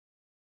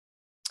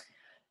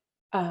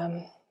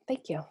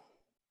 Thank you.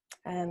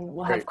 And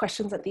we'll have Great.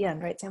 questions at the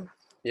end, right, Sam?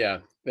 Yeah,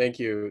 thank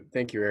you.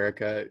 Thank you,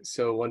 Erica.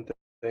 So one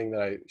thing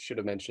that I should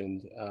have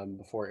mentioned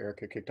before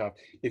Erica kicked off,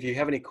 if you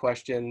have any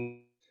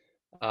questions,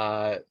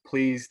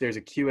 please, there's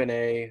a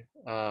Q&A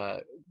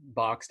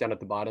box down at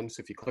the bottom.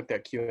 So if you click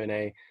that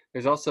Q&A,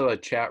 there's also a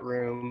chat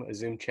room, a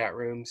Zoom chat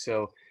room.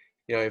 So,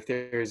 if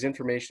there's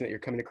information that you're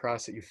coming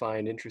across that you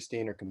find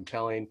interesting or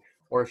compelling,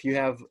 or if you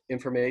have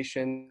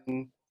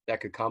information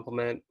that could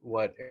complement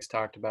what Eric's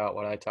talked about,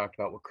 what I talked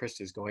about, what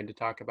Krista is going to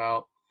talk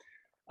about,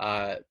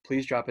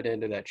 please drop it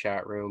into that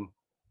chat room.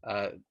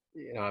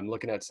 I'm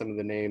looking at some of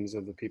the names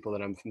of the people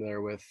that I'm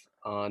familiar with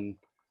on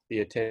the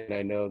attend.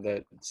 I know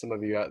that some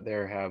of you out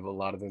there have a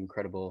lot of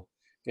incredible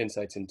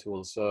insights and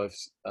tools. So if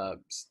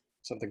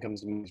something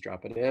comes to me, just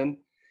drop it in.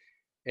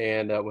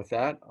 And with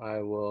that, I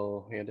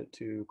will hand it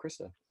to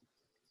Krista.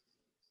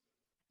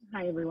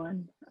 Hi,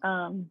 everyone.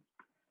 I'm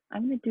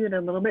going to do it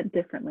a little bit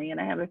differently, and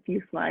I have a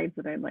few slides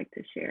that I'd like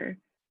to share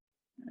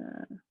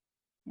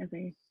as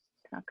I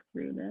talk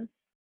through this.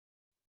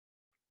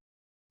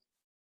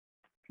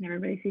 Can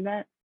everybody see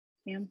that?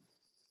 Sam?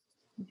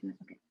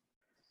 Okay.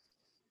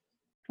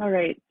 All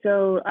right,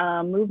 so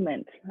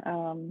movement.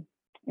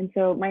 And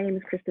so my name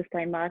is Krista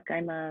Steinbach.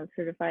 I'm a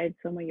certified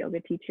Soma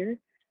yoga teacher.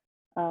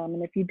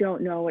 And if you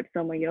don't know what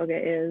Soma yoga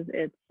is,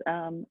 it's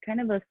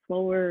kind of a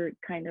slower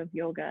kind of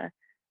yoga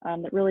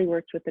that really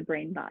works with the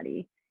brain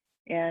body.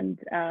 And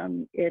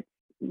it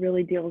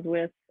really deals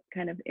with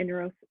kind of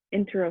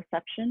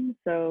interoception,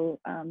 so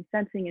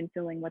sensing and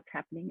feeling what's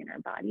happening in our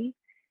body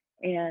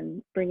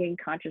and bringing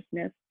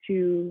consciousness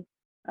to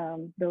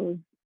those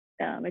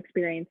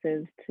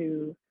experiences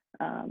to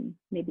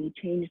maybe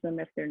change them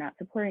if they're not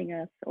supporting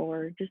us,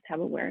 or just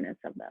have awareness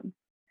of them.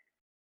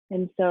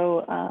 And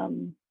so,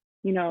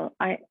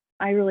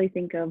 I really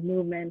think of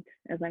movement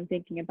as I'm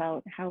thinking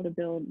about how to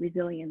build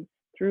resilience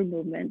through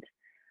movement.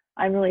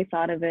 I really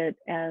thought of it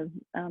as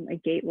a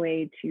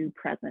gateway to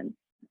presence.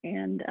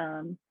 And,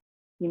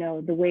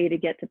 the way to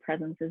get to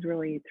presence is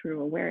really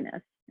through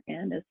awareness.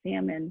 And as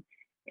Sam and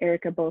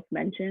Erica both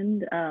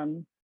mentioned,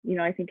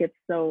 I think it's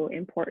so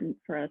important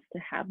for us to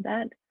have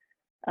that,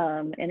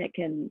 and it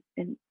can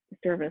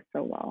serve us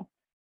so well.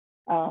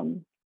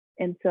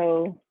 And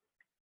so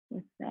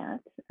with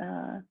that,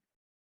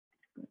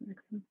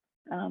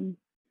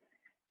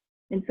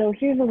 and so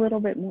here's a little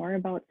bit more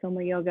about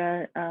Soma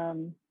Yoga.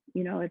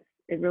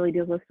 It really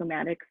deals with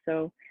somatics.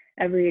 So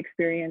every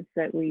experience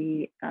that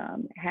we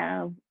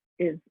have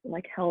is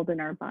like held in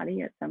our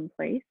body at some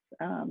place.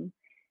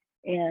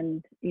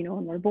 And,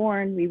 when we're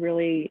born, we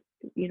really,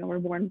 we're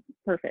born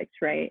perfect,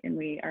 right? And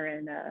we are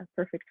in a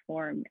perfect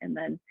form. And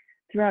then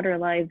throughout our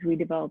lives, we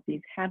develop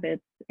these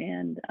habits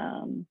and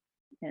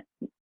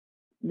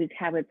these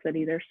habits that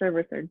either serve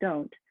us or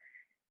don't.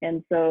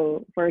 And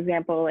so, for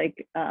example,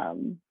 like,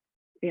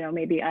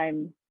 maybe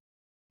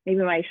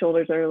my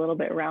shoulders are a little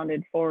bit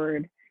rounded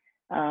forward.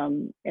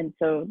 And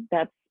so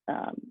that's,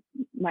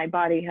 my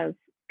body has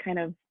kind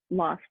of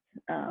lost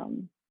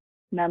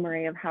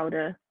memory of how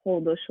to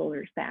hold those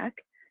shoulders back.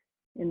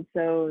 And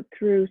so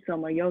through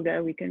Soma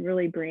Yoga, we can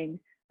really bring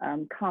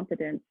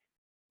confidence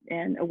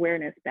and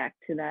awareness back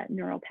to that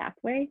neural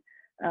pathway,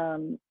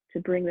 to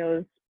bring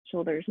those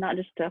shoulders, not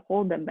just to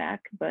hold them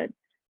back, but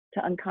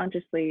to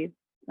unconsciously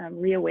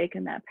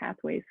reawaken that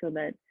pathway so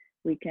that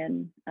we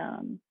can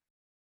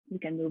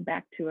move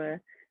back to a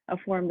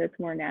form that's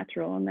more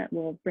natural and that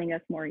will bring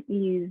us more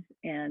ease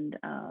and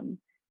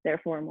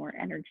therefore more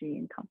energy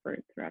and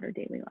comfort throughout our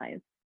daily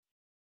lives.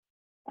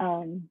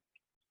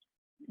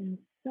 And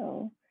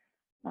so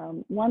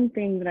one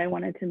thing that I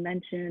wanted to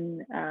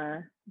mention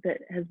that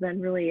has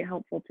been really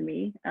helpful to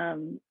me,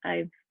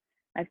 I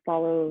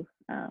follow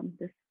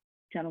this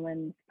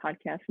gentleman's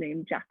podcast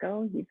named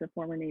Jocko. He's a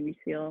former Navy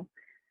SEAL,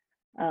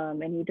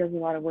 and he does a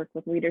lot of work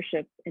with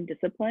leadership and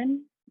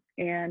discipline.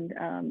 And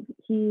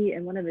he,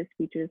 in one of his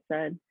speeches,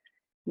 said,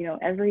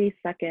 every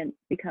second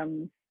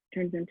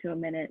turns into a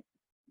minute,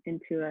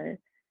 into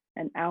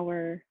an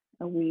hour,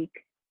 a week,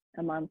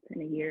 a month,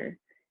 and a year.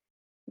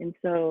 And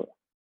so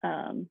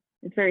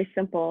it's very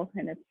simple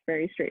and it's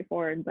very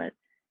straightforward. But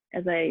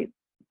as I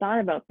thought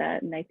about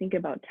that and I think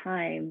about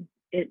time,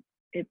 it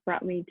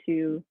brought me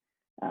to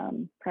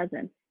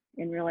presence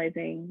and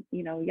realizing,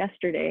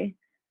 yesterday,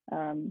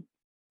 in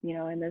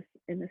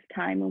this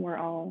time when we're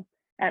all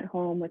at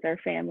home with our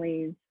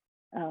families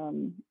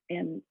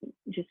and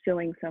just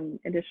feeling some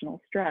additional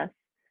stress,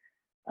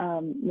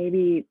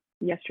 maybe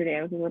yesterday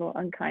I was a little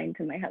unkind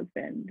to my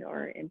husband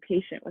or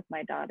impatient with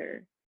my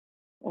daughter,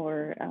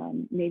 or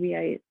maybe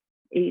I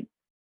ate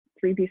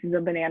 3 pieces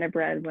of banana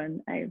bread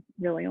when I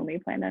really only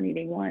planned on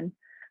eating 1.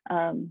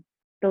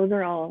 Those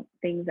are all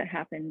things that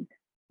happened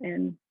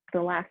in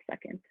the last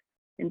second.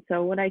 And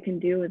so what I can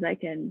do is I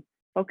can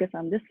focus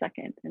on this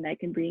second, and I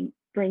can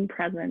bring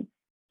presence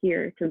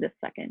here to this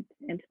second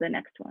and to the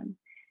next one.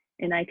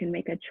 And I can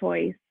make a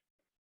choice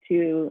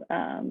to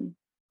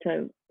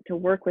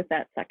work with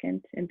that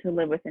second and to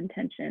live with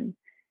intention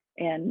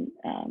and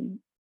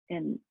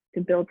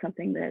to build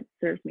something that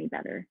serves me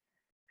better.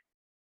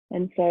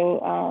 And so,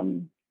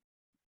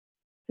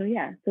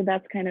 so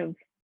that's kind of,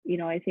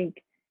 I think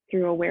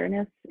through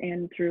awareness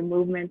and through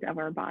movement of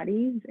our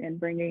bodies and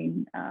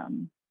bringing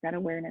that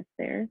awareness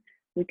there,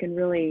 we can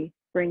really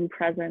bring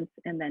presence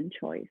and then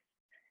choice.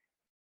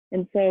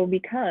 And so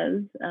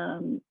because,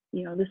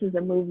 this is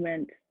a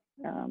movement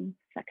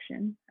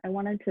section, I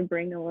wanted to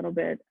bring a little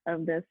bit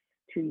of this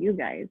to you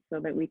guys so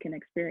that we can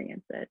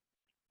experience it.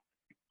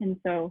 And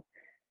so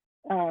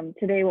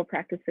today we'll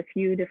practice a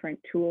few different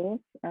tools.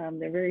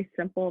 They're very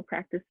simple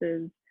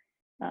practices.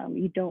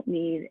 You don't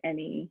need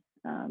any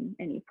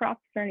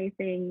props or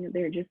anything.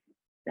 They're just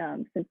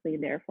simply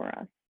there for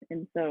us.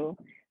 And so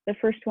the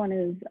first one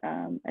is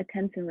a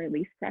tense and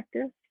release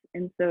practice.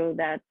 And so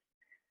that's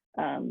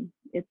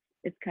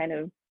it's kind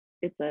of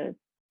it's a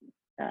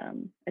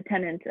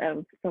tenet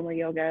of Soma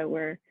Yoga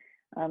where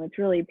it's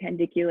really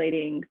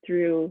pendiculating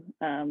through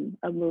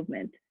a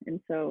movement. And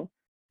so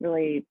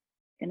really,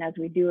 and as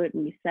we do it,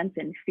 we sense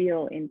and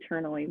feel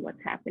internally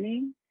what's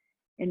happening,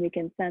 and we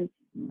can sense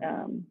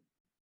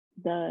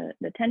the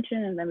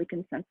tension, and then we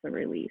can sense the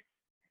release.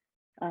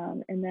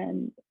 And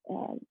then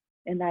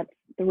and that's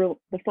the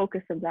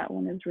focus of that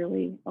one is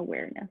really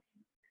awareness.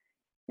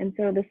 And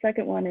so the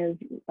second one is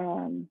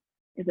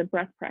a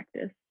breath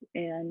practice,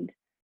 and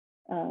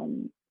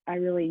I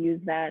really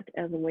use that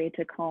as a way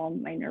to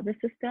calm my nervous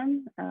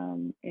system.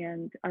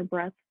 And our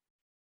breath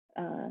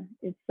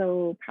is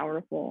so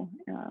powerful,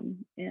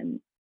 and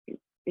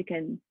it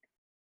can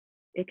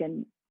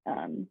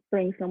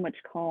bring so much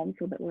calm,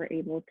 so that we're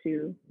able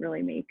to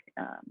really make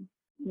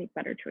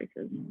better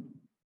choices.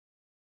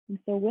 And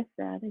so with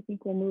that, I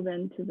think we'll move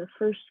into the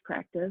first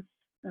practice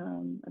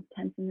of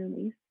tense and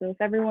release. So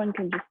if everyone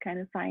can just kind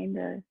of find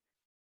a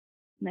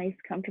nice,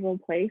 comfortable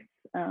place,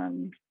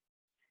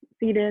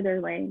 seated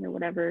or laying or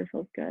whatever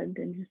feels good,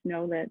 and just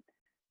know that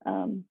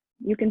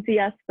you can see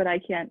us, but I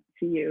can't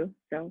see you,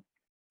 so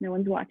no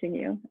one's watching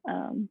you.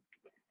 And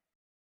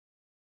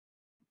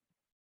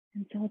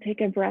so I'll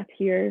take a breath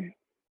here.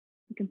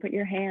 You can put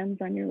your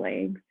hands on your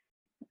legs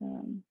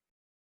and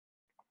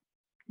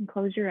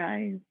close your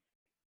eyes.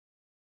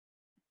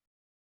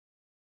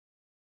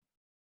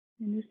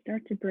 And just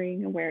start to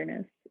bring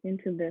awareness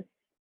into this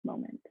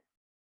moment.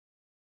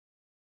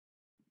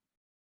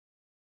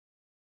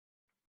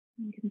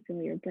 You can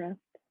feel your breath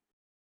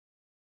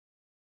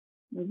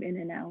move in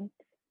and out.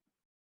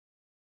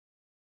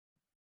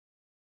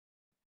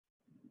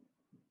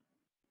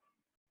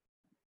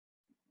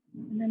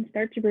 And then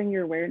start to bring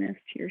your awareness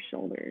to your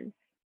shoulders.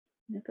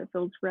 And if it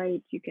feels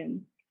right, you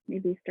can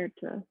maybe start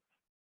to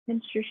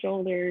pinch your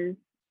shoulders.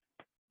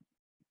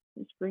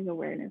 Just bring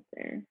awareness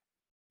there.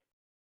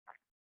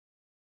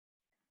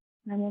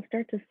 And we'll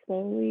start to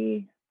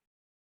slowly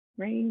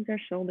raise our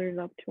shoulders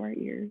up to our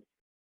ears.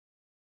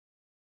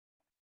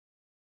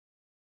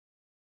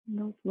 And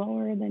go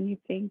slower than you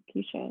think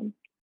you should.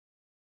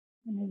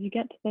 And as you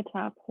get to the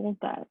top, hold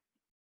that.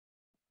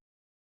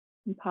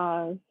 And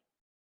pause.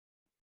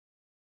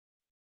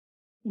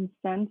 And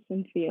sense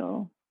and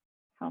feel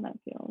how that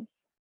feels.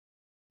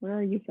 Where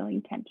are you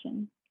feeling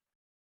tension?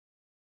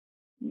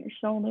 In your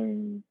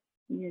shoulders,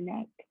 in your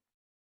neck,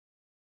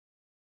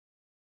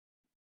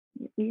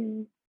 your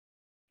ears,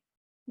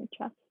 your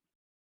chest.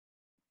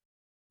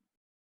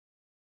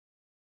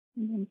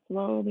 And then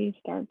slowly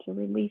start to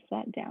release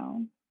that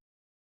down.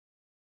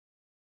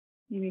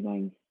 Maybe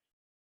going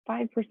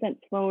 5%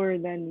 slower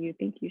than you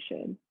think you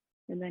should,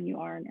 or than you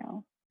are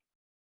now.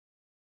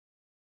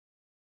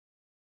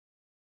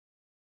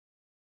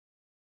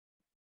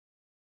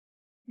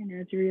 And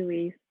as you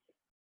release,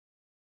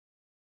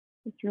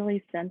 just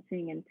really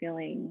sensing and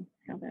feeling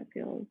how that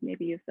feels.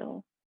 Maybe you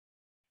feel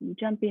some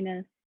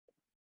jumpiness.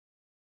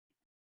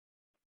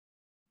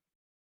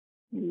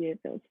 Maybe it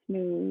feels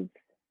smooth.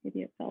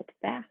 Maybe it felt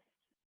fast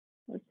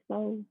or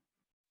slow.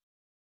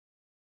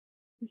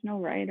 There's no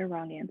right or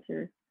wrong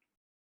answer.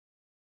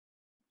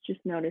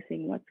 Just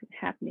noticing what's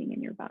happening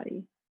in your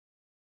body.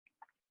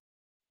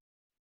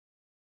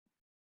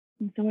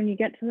 And so when you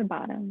get to the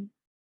bottom,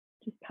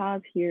 just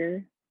pause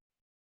here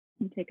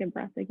and take a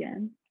breath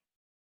again.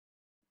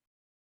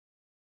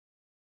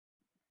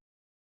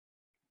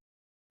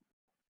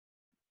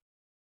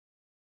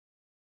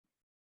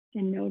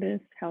 And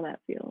notice how that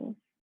feels.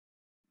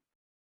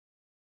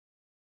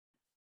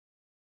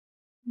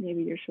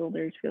 Maybe your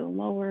shoulders feel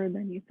lower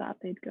than you thought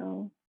they'd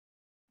go.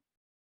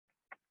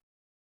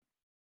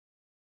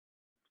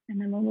 And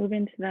then we'll move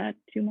into that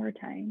 2 more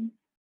times.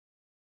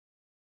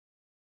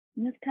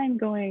 And this time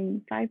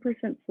going 5%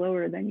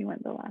 slower than you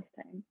went the last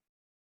time,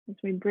 as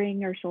we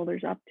bring our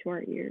shoulders up to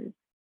our ears.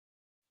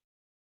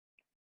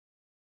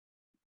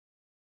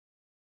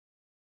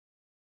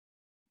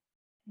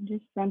 And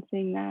just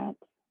sensing that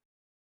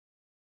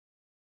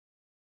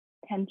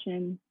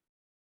tension,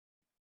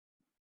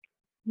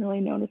 really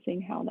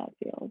noticing how that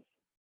feels.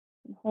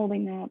 And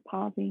holding that,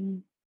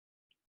 pausing,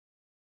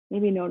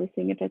 maybe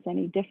noticing if it's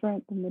any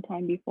different than the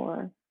time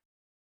before.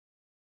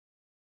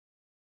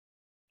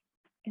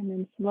 And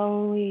then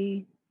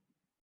slowly,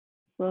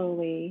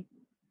 slowly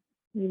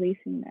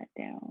releasing that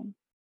down.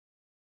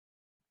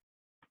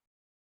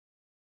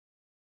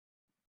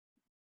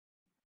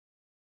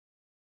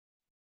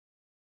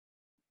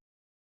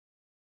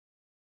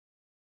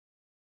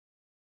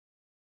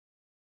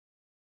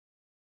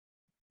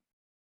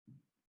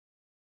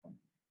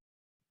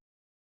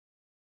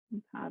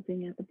 And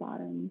pausing at the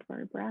bottom for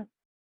our breath.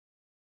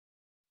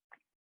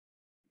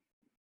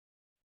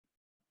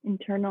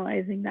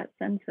 Internalizing that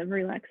sense of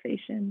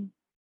relaxation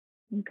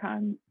in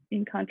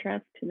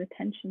contrast to the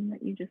tension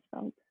that you just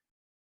felt.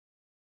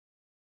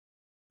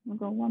 We'll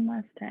go one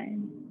last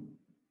time.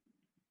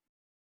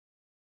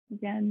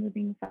 Again,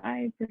 moving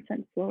 5%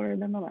 slower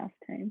than the last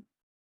time.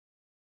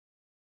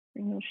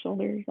 Bring those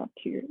shoulders up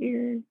to your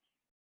ears.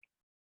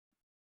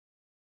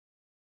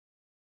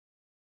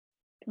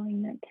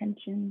 Feeling that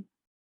tension.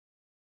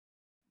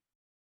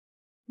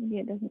 Maybe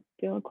it doesn't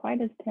feel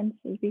quite as tense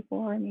as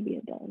before, maybe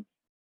it does.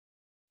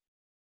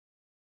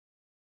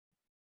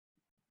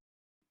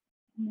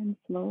 And then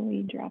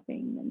slowly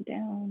dropping them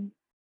down.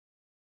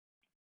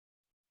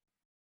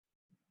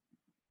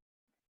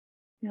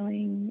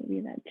 Feeling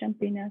maybe that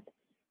jumpiness,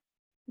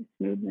 the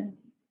smoothness.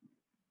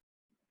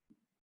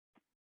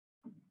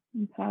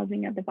 And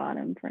pausing at the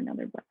bottom for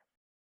another breath.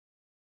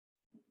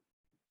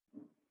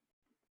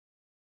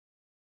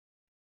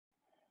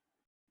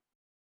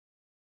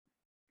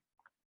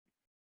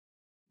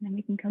 And then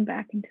we can come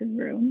back into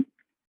the room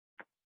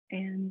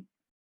and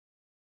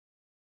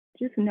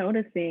just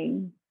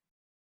noticing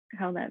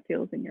how that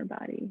feels in your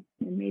body.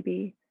 And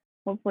maybe,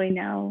 hopefully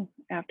now,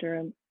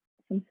 after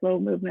some slow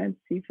movements,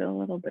 you feel a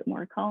little bit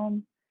more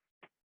calm.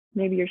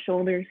 Maybe your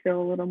shoulders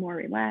feel a little more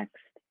relaxed.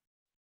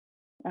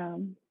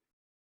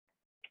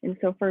 And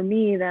so for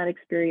me, that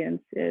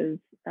experience is,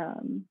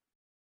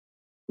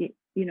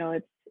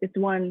 it's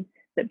one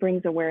that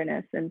brings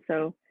awareness. And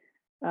so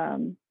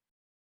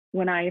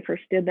when I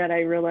first did that,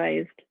 I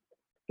realized,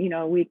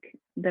 the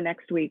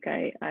next week,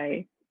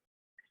 I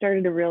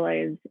started to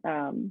realize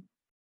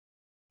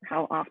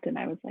how often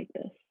I was like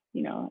this,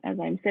 as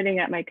I'm sitting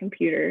at my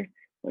computer,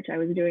 which I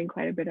was doing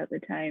quite a bit at the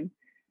time,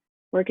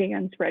 working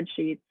on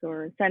spreadsheets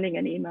or sending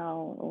an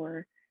email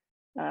or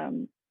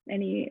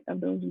any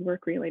of those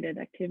work-related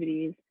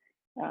activities,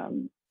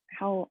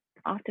 how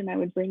often I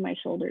would bring my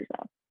shoulders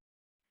up.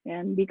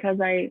 And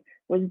because I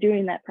was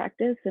doing that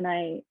practice and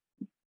I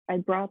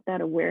brought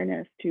that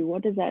awareness to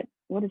what does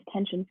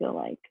tension feel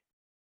like?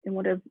 And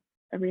what does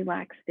a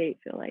relaxed state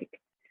feel like?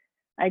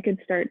 I could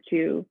start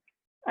to,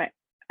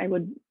 I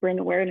would bring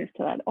awareness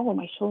to that. Oh,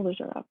 my shoulders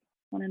are up.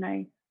 Why don't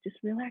I just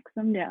relax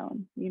them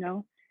down,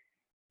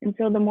 And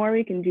so the more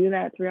we can do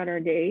that throughout our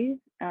day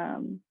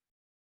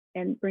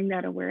and bring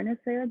that awareness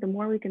there, the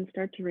more we can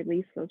start to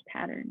release those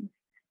patterns.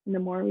 And the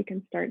more we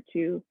can start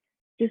to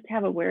just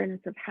have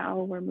awareness of how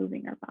we're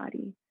moving our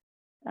body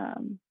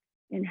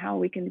and how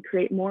we can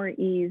create more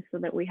ease so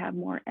that we have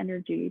more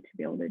energy to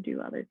be able to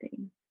do other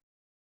things.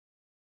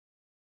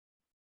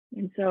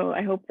 And so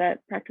I hope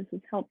that practice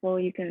is helpful.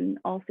 You can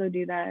also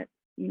do that.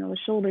 The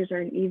shoulders are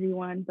an easy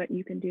one, but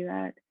you can do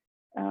that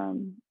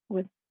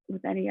with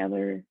any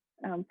other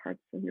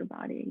parts of your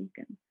body. You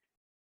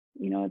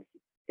can,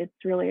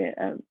 it's really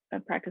a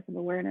practice of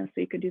awareness.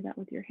 So you could do that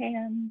with your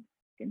hands,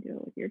 you can do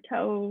it with your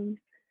toes,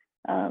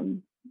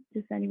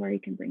 just anywhere you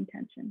can bring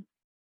tension.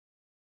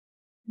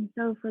 And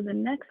so for the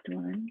next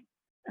one,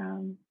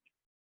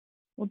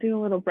 we'll do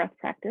a little breath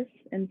practice.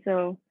 And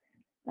so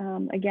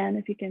again,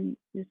 if you can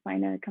just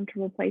find a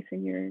comfortable place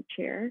in your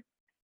chair.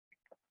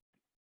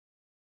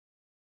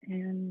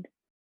 And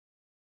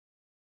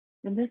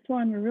for this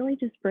one, we're really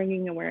just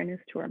bringing awareness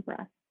to our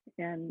breath.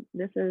 And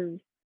this is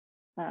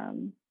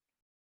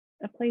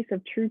a place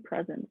of true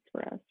presence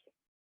for us.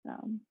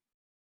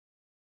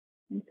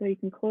 And so you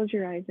can close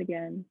your eyes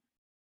again.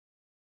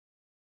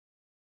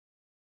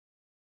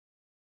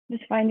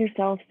 Just find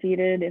yourself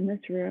seated in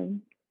this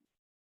room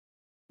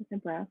with a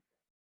breath.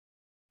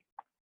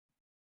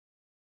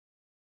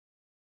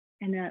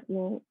 And that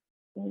we'll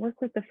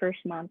work with the first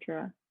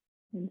mantra.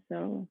 And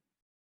so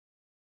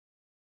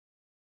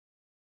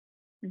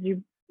as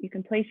you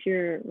can place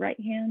your right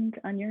hand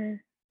on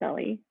your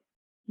belly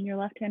and your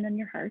left hand on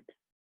your heart.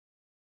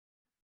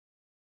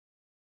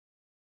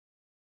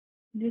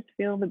 Just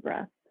feel the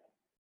breath.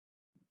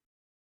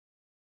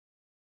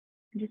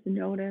 Just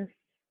notice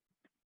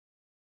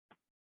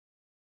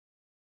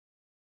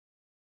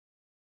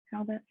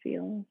how that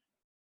feels.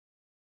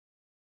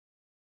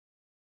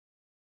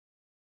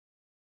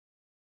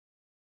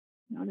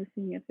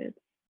 Noticing if it's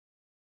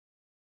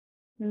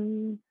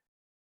smooth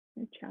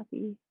or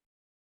choppy.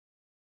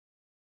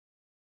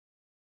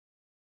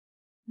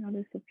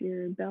 Notice if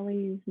your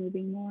belly is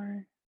moving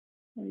more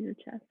or your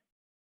chest.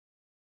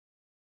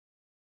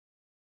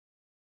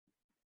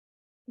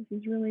 This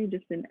is really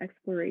just an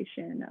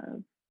exploration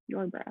of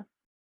your breath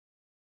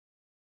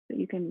so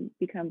you can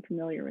become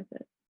familiar with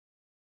it.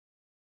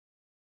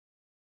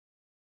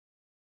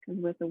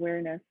 Because with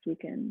awareness, we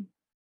can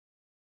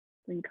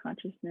bring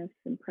consciousness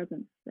and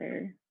presence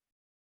there.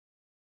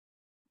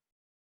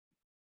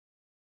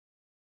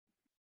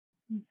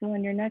 And so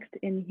on your next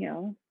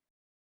inhale,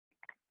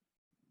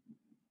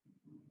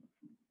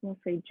 we'll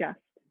say just.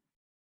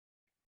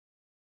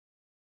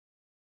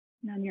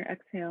 And on your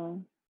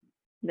exhale,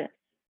 this.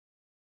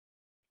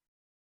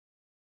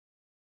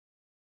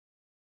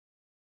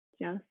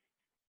 Just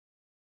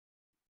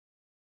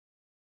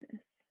this.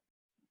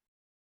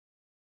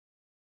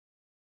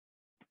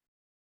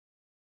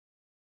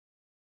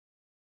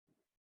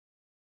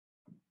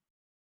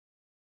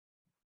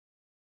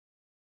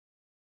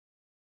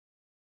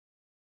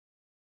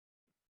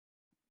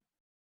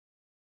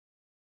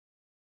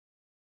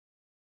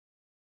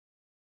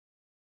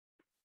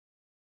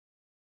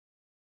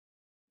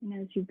 And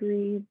as you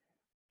breathe, you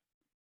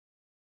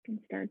can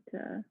start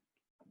to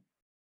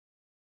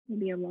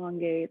Maybe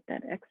elongate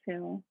that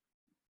exhale.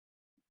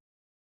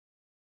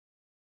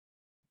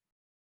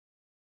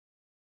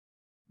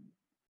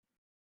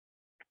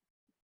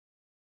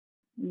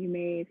 You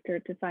may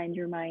start to find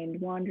your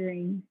mind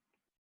wandering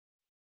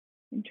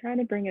and try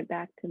to bring it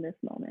back to this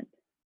moment.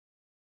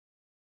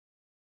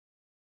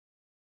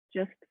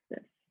 Just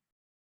this.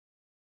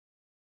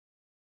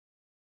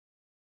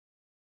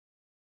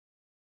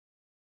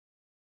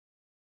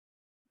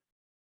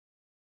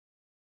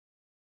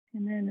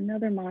 And then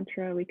another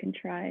mantra we can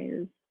try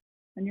is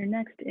on your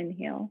next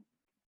inhale,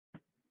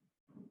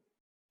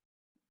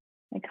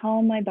 I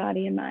calm my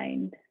body and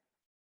mind.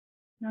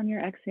 And on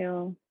your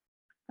exhale,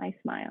 I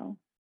smile.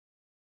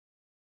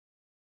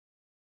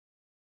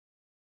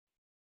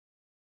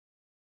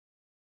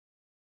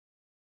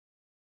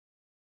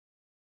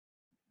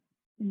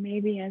 And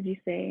maybe as you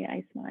say,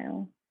 I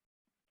smile,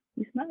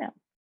 you smile.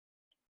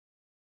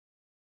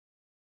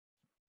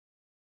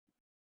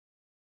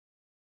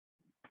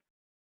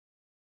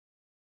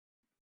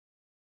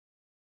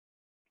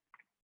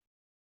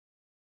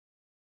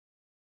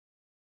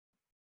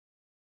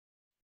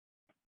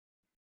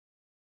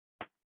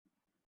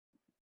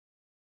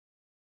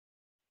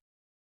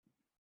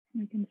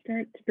 We can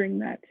start to bring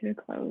that to a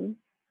close.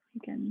 We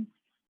can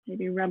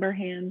maybe rub our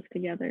hands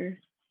together,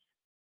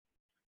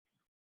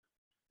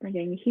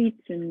 bringing heat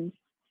and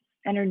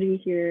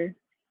energy here.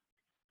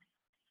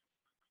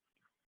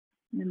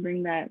 And then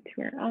bring that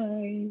to our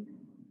eyes,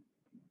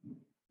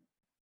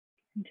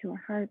 and to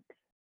our heart.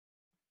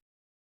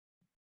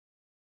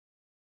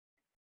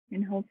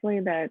 And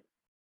hopefully that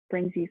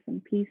brings you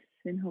some peace,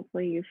 and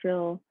hopefully you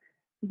feel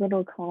a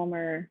little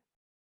calmer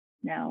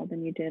now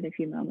than you did a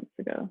few moments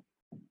ago.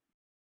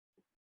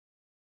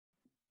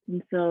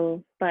 And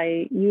so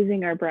by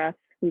using our breath,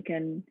 we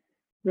can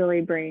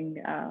really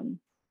bring,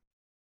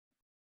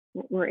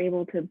 we're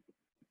able to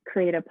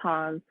create a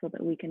pause so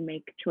that we can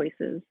make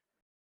choices,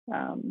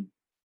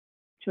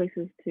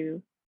 choices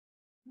to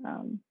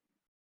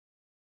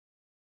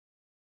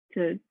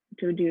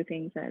do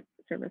things that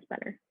serve us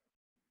better.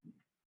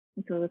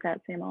 And so with that,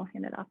 Sam, I'll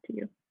hand it off to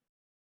you.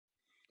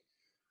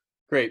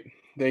 Great.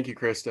 Thank you,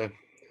 Krista.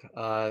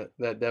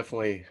 That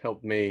definitely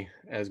helped me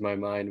as my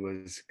mind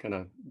was kind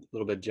of a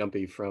little bit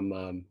jumpy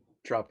from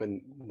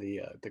dropping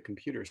the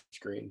computer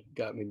screen.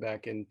 Got me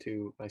back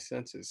into my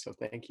senses. So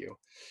thank you.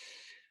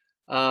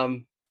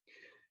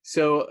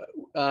 So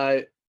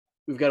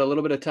we've got a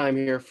little bit of time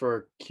here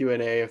for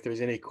Q&A. If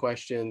there's any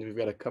questions, we've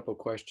got a couple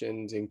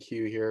questions in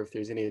queue here. If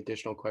there's any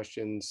additional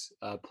questions,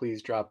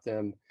 please drop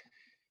them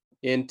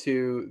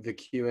into the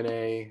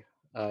Q&A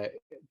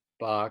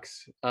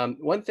box.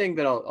 One thing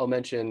that I'll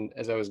mention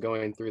as I was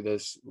going through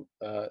this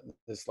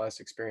this last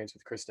experience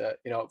with Krista,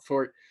 you know,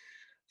 for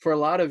a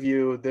lot of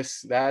you,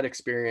 that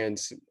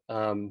experience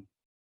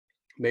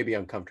may be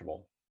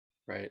uncomfortable,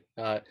 right?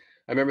 I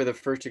remember the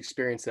first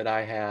experience that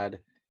I had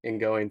in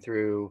going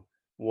through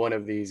one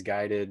of these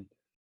guided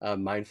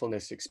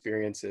mindfulness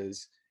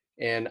experiences,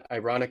 and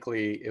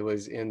ironically, it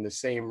was in the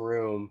same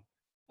room,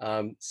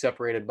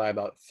 separated by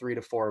about 3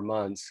 to 4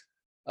 months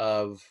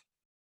of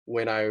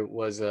when I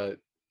was a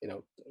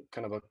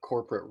kind of a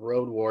corporate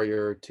road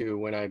warrior to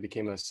when I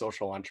became a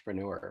social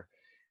entrepreneur.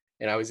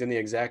 And I was in the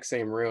exact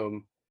same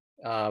room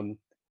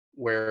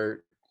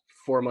where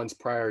 4 months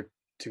prior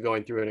to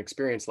going through an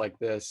experience like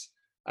this,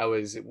 I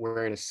was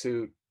wearing a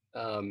suit,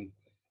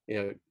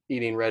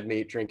 eating red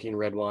meat, drinking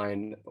red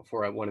wine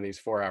for one of these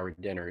 4-hour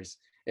dinners.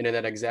 And in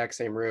that exact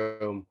same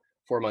room,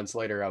 4 months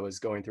later, I was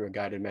going through a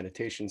guided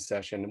meditation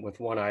session with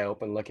one eye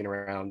open, looking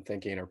around,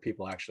 thinking, are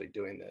people actually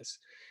doing this?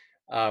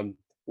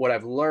 What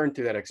I've learned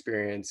through that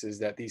experience is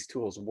that these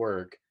tools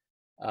work.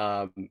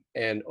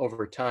 And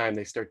over time,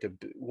 they start to,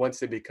 once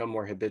they become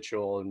more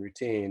habitual and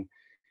routine,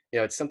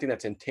 it's something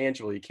that's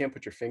intangible. You can't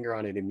put your finger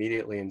on it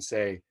immediately and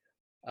say,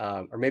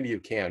 or maybe you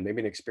can, maybe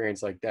an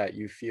experience like that,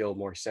 you feel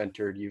more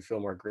centered, you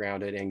feel more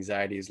grounded,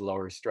 anxiety is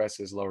lower, stress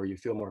is lower, you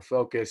feel more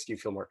focused, you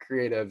feel more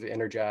creative,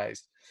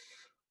 energized.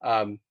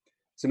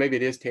 So maybe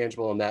it is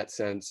tangible in that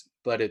sense,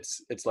 but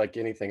it's like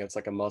anything, it's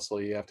like a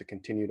muscle you have to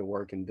continue to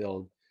work and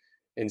build.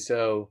 And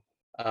so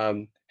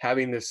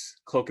having this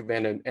cloak of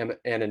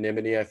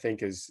anonymity, I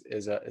think is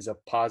a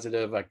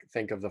positive. I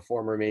think of the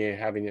former me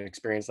having an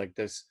experience like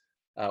this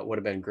would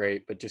have been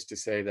great, but just to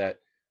say that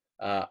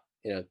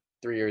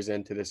 3 years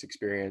into this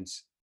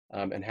experience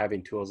and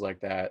having tools like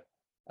that,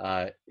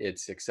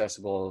 it's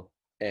accessible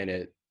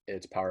and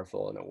it's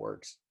powerful and it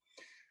works.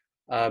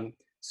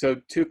 So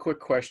 2 quick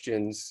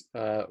questions.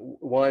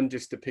 One,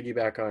 just to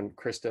piggyback on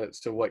Krista,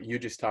 so what you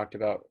just talked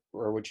about,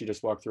 or what you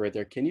just walked through right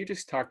there, can you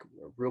just talk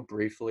real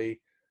briefly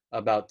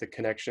about the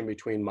connection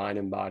between mind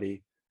and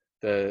body,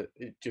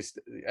 just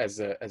as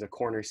a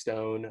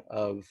cornerstone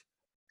of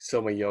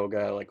Soma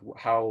Yoga, like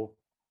how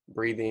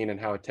breathing and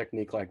how a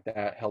technique like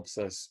that helps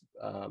us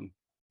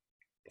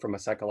from a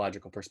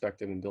psychological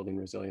perspective in building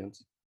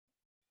resilience?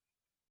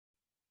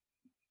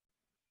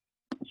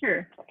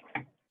 Sure.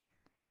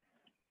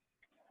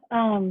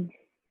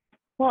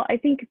 Well, I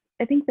think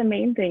the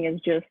main thing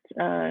is just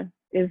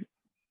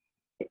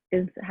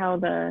is how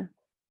the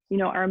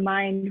our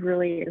mind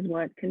really is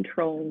what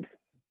controls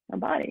our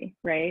body,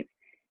 right?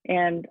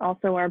 And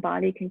also our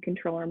body can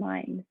control our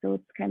mind.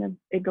 So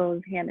it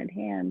goes hand in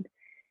hand.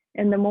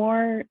 And the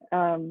more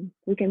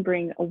we can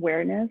bring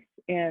awareness,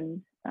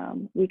 and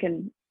we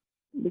can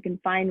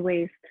find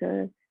ways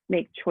to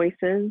make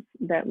choices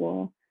that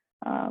will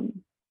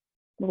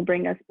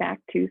bring us back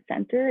to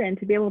center, and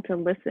to be able to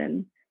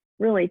listen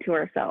really to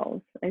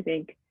ourselves, I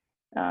think,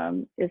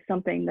 is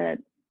something that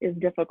is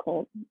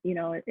difficult.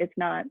 It's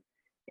not,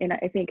 and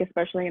I think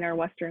especially in our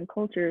Western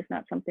culture, it's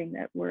not something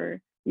that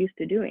we're used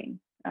to doing.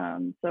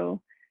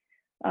 So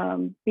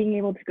being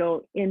able to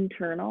go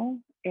internal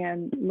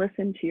and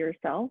listen to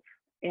yourself,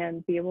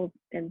 and being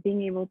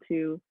able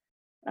to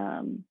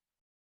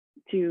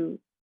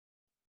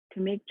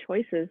make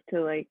choices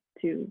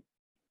to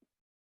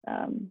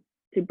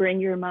bring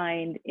your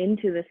mind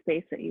into the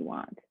space that you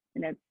want.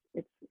 And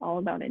it's all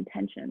about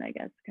intention, I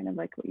guess, kind of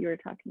like what you were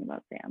talking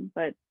about, Sam.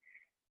 But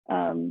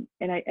and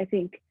I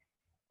think,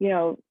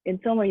 in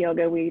Soma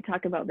Yoga, we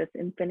talk about this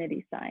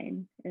infinity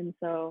sign. And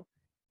so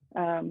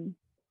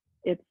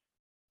it's,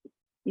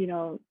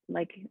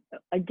 like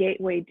a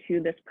gateway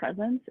to this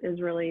presence is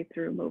really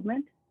through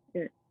movement.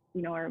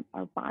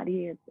 Our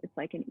body, it's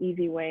like an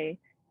easy way,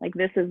 like,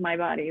 this is my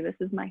body, this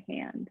is my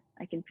hand,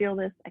 I can feel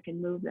this, I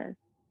can move this.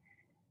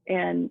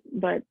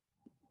 But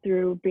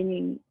through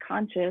being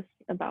conscious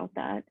about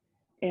that,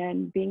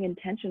 and being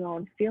intentional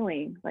and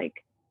feeling like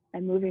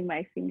I'm moving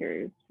my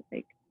fingers,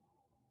 like,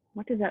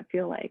 what does that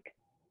feel like?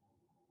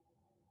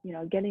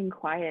 Getting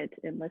quiet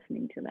and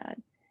listening to that.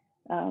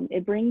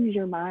 It brings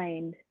your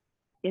mind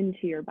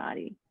into your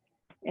body.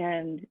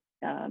 And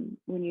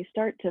when you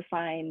start to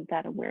find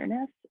that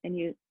awareness, and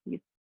you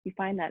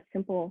find that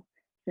simple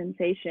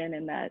sensation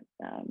and that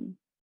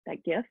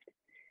gift,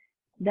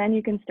 then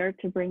you can start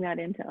to bring that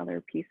into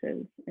other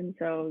pieces. And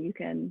so you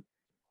can,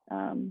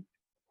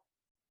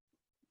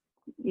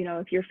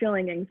 if you're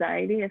feeling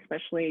anxiety,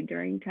 especially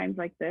during times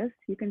like this,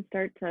 you can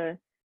start to,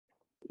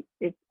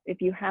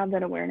 if you have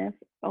that awareness,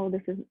 oh,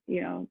 this is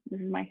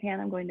my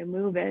hand, I'm going to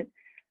move it.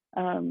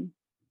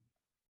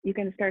 You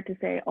can start to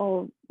say,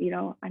 oh,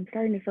 I'm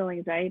starting to feel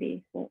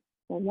anxiety. Well,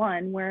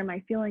 one, where am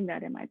I feeling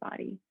that in my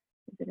body?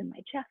 Is it in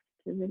my chest?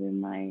 Is it in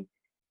my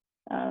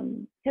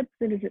hips?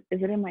 Is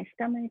it in my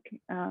stomach?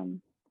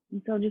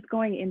 And so just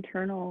going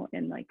internal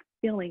and like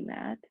feeling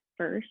that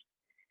first.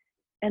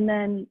 And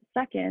then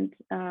second,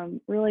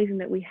 realizing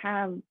that we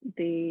have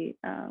the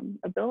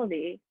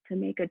ability to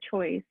make a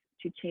choice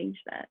to change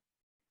that.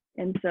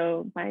 And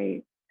so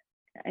I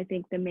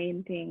think the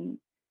main thing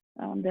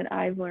that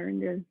I've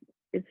learned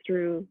is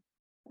through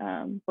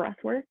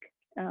breath work.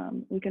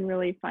 We can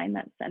really find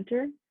that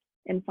center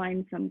and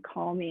find some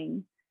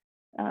calming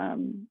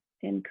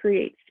and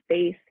create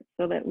space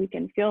so that we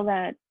can feel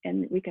that,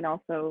 and we can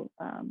also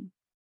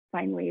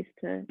find ways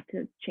to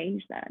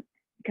change that,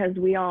 because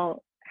we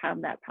all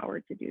have that power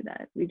to do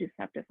that. We just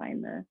have to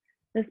find the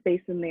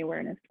space and the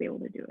awareness to be able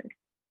to do it.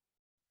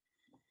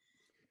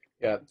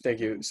 Yeah, thank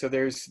you. So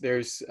there's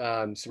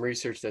some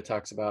research that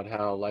talks about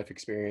how life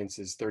experience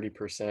is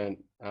 30%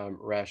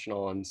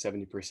 rational and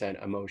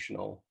 70%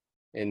 emotional.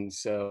 And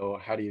so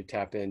how do you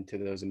tap into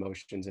those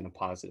emotions in a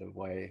positive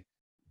way,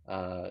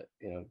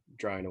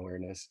 drawing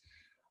awareness?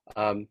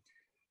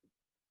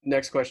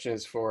 Next question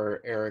is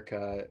for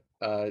Erica.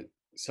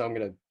 So I'm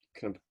going to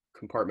kind of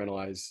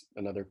compartmentalize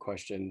another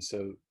question.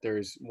 So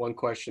there's one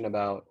question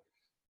about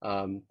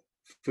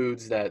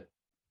foods that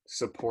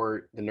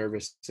support the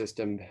nervous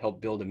system, help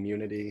build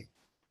immunity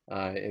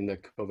in the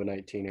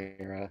COVID-19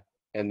 era.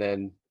 And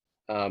then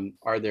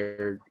are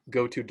there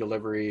go-to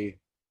delivery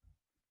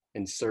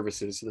and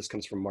services? So this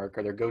comes from Mark.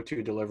 Are there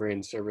go-to delivery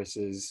and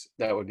services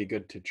that would be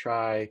good to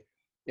try,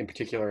 in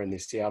particular in the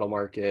Seattle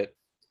market?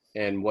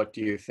 And what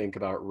do you think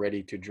about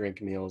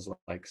ready-to-drink meals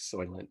like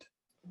Soylent?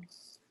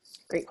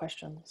 Great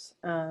questions.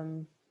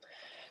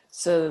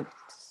 So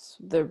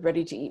the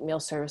ready-to-eat meal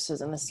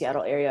services in the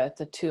Seattle area,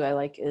 the two I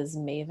like is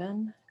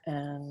Maven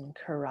and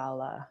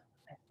Kerala,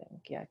 I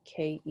think. Yeah,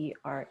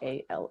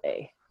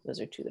 Kerala.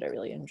 Those are two that I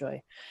really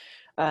enjoy.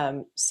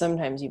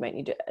 Sometimes you might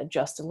need to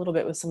adjust a little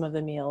bit with some of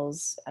the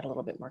meals, add a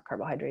little bit more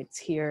carbohydrates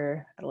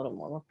here, add a little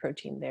more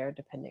protein there,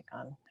 depending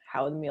on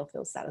how the meal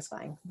feels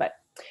satisfying. But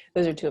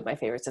those are two of my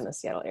favorites in the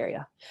Seattle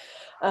area.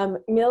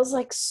 Meals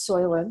like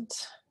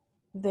Soylent,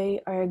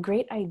 they are a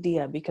great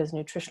idea because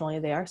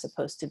nutritionally they are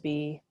supposed to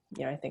be,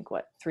 I think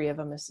 3 of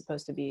them is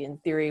supposed to be, in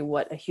theory,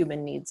 what a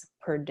human needs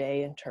per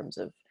day in terms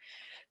of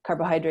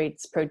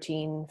carbohydrates,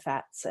 protein,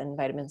 fats, and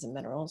vitamins and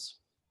minerals.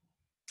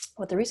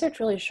 What the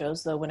research really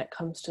shows, though, when it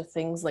comes to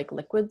things like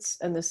liquids,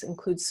 and this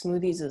includes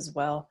smoothies as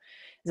well,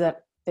 is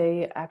that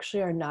they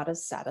actually are not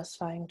as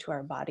satisfying to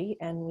our body,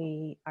 and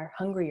we are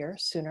hungrier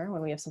sooner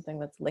when we have something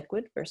that's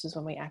liquid versus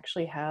when we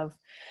actually have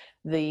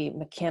the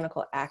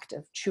mechanical act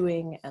of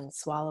chewing and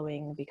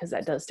swallowing, because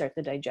that does start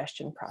the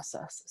digestion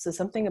process. So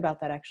something about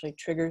that actually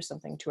triggers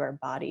something to our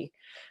body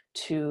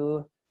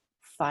to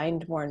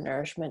find more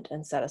nourishment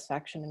and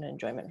satisfaction and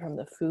enjoyment from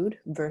the food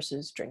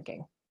versus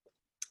drinking.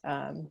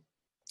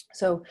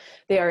 So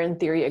they are in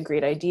theory a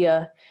great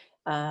idea.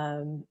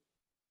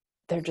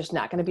 they're just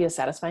not going to be as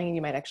satisfying, and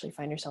you might actually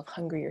find yourself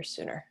hungrier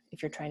sooner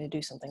if you're trying to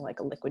do something like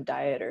a liquid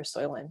diet or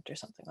Soylent or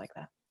something like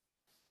that.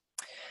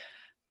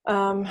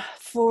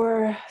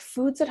 For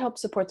foods that help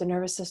support the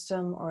nervous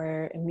system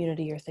or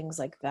immunity or things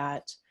like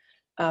that,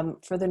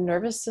 for the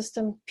nervous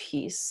system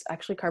piece,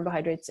 actually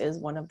carbohydrates is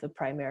one of the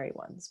primary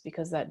ones,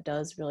 because that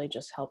does really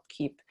just help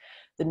keep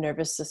the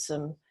nervous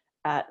system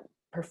at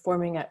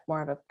performing at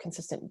more of a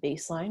consistent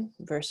baseline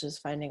versus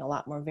finding a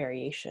lot more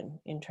variation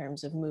in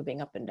terms of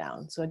moving up and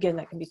down. So again,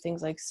 that can be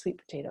things like sweet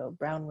potato,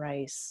 brown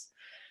rice.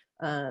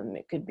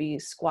 It could be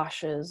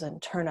squashes and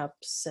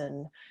turnips.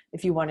 And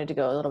if you wanted to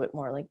go a little bit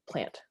more like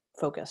plant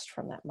focused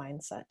from that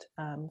mindset,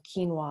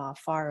 quinoa,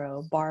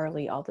 farro,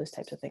 barley, all those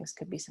types of things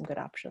could be some good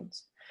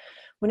options.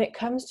 When it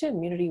comes to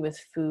immunity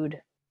with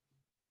food,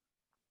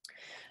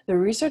 the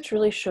research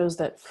really shows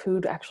that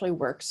food actually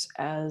works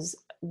as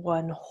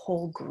one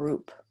whole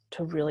group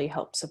to really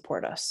help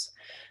support us.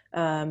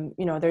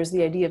 There's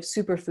the idea of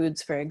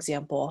superfoods, for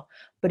example,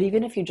 but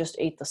even if you just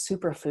ate the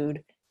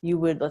superfood, you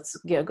would, let's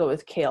go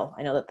with kale.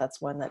 I know that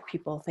that's one that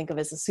people think of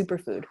as a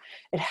superfood.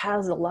 It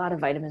has a lot of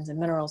vitamins and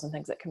minerals and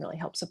things that can really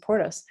help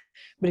support us.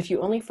 But if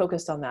you only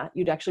focused on that,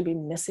 you'd actually be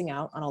missing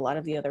out on a lot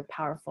of the other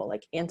powerful,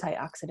 like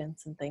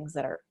antioxidants and things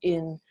that are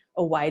in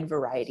a wide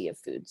variety of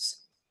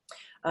foods.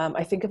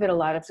 I think of it a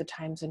lot of the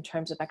times in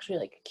terms of actually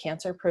like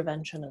cancer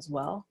prevention as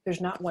well.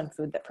 There's not one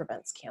food that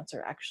prevents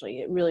cancer,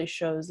 actually. The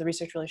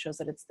research really shows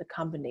that it's the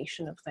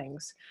combination of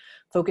things,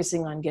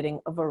 focusing on getting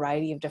a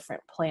variety of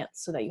different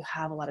plants so that you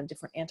have a lot of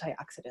different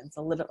antioxidants,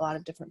 a lot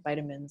of different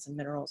vitamins and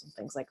minerals and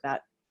things like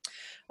that.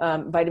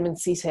 Vitamin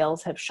C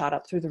sales have shot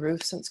up through the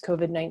roof since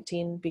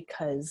COVID-19,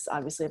 because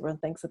obviously everyone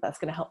thinks that that's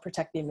going to help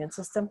protect the immune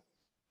system.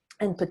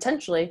 And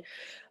potentially,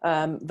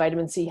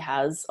 vitamin C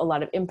has a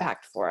lot of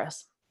impact for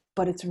us.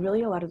 But it's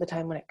really a lot of the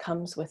time when it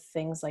comes with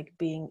things like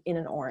being in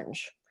an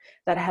orange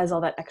that has all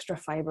that extra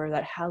fiber,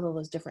 that has all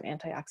those different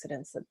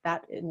antioxidants,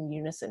 that in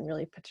unison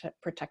really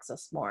protects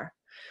us more.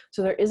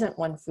 So there isn't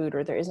one food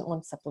or there isn't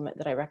one supplement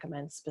that I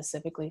recommend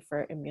specifically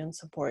for immune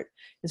support.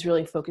 Is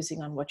really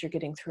focusing on what you're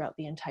getting throughout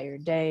the entire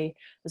day,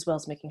 as well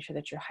as making sure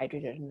that you're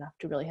hydrated enough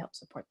to really help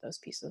support those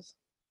pieces.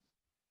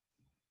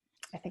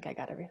 I think I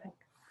got everything.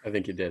 I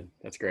think you did.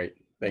 That's great.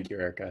 Thank you,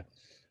 Erica.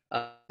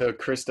 So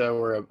Krista,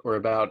 we're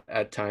about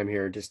at time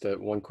here. Just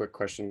one quick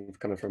question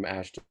coming from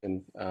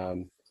Ashton.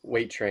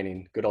 Weight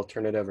training, good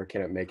alternative, or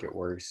can it make it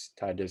worse?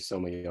 Tied to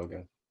Soma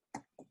Yoga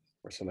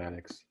or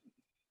somatics?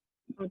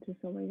 To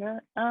Soma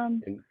Yoga.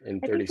 In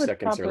 30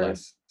 seconds or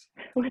less.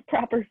 With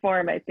proper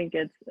form, I think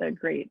it's a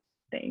great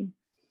thing.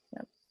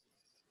 Yep.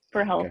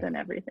 For health and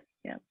everything.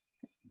 Yeah.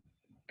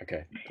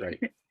 Okay,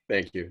 great.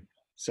 Thank you.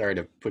 Sorry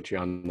to put you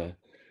on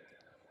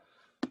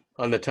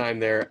the time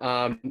there.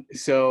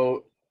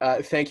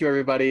 Thank you,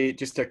 everybody.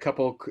 Just a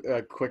couple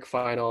quick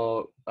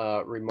final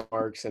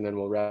remarks, and then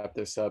we'll wrap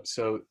this up.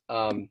 So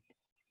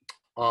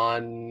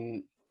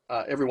on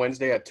every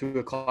Wednesday at 2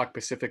 o'clock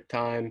Pacific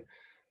time,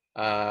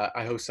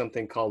 I host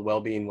something called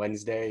Wellbeing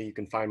Wednesday. You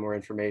can find more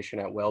information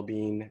at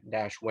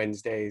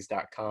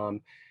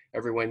wellbeing-wednesdays.com.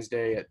 Every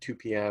Wednesday at 2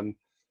 p.m.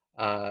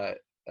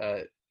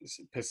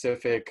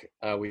 Pacific,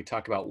 we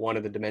talk about one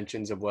of the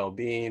dimensions of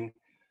well-being.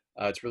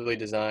 It's really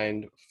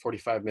designed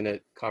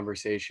 45-minute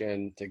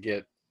conversation to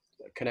get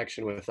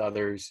connection with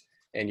others,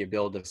 and you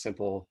build a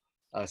simple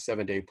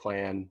 7-day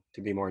plan to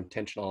be more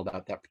intentional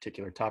about that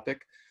particular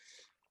topic.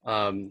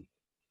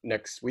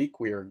 Next week,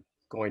 we are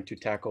going to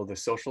tackle the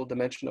social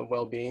dimension of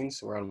well-being.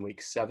 So we're on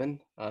week 7,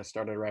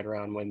 started right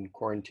around when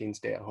quarantine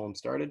stay at home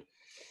started.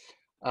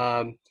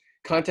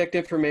 Contact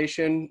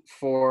information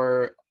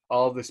for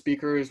all the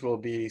speakers will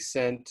be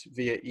sent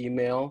via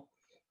email.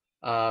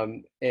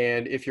 And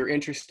if you're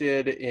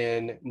interested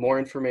in more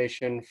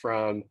information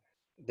from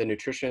the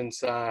nutrition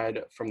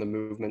side, from the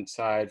movement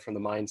side, from the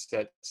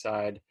mindset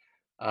side,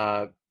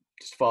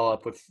 just follow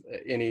up with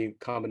any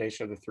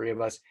combination of the three of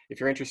us. If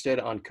you're interested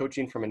on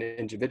coaching from an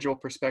individual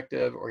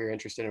perspective, or you're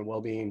interested in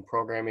well-being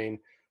programming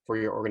for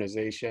your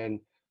organization,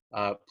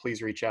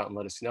 please reach out and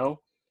let us know.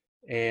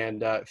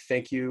 And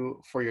thank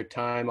you for your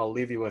time. I'll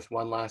leave you with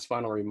one last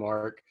final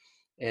remark,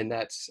 and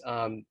that's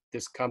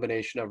this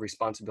combination of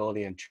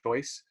responsibility and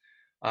choice.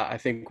 I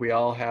think we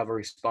all have a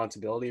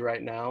responsibility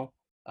right now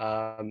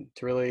to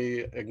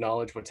really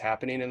acknowledge what's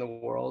happening in the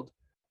world.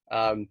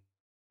 Some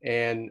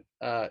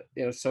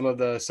of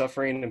the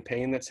suffering and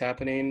pain that's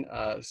happening,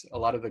 a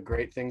lot of the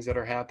great things that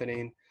are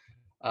happening.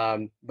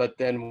 But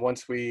then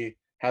once we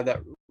have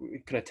that,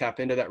 we kind of tap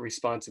into that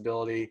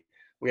responsibility,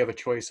 we have a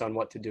choice on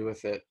what to do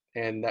with it.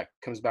 And that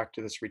comes back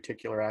to this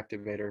reticular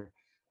activator.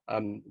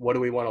 What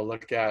do we want to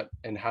look at,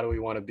 and how do we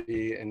want to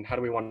be, and how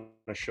do we want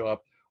to show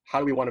up? How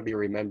do we want to be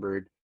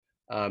remembered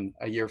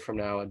a year from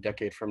now, a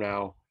decade from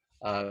now,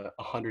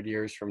 100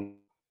 years from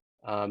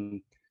now?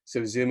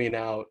 So zooming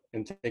out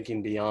and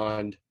thinking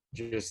beyond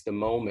just the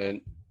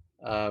moment,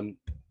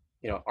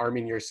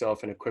 arming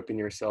yourself and equipping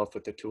yourself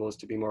with the tools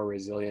to be more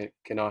resilient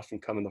can often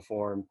come in the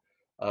form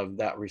of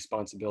that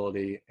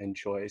responsibility and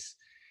choice.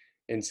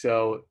 And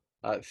so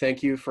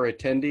Thank you for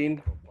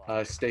attending.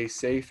 Stay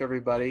safe,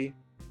 everybody,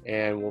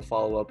 and we'll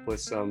follow up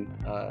with some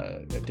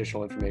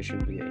additional information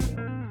via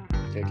email.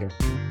 Take care.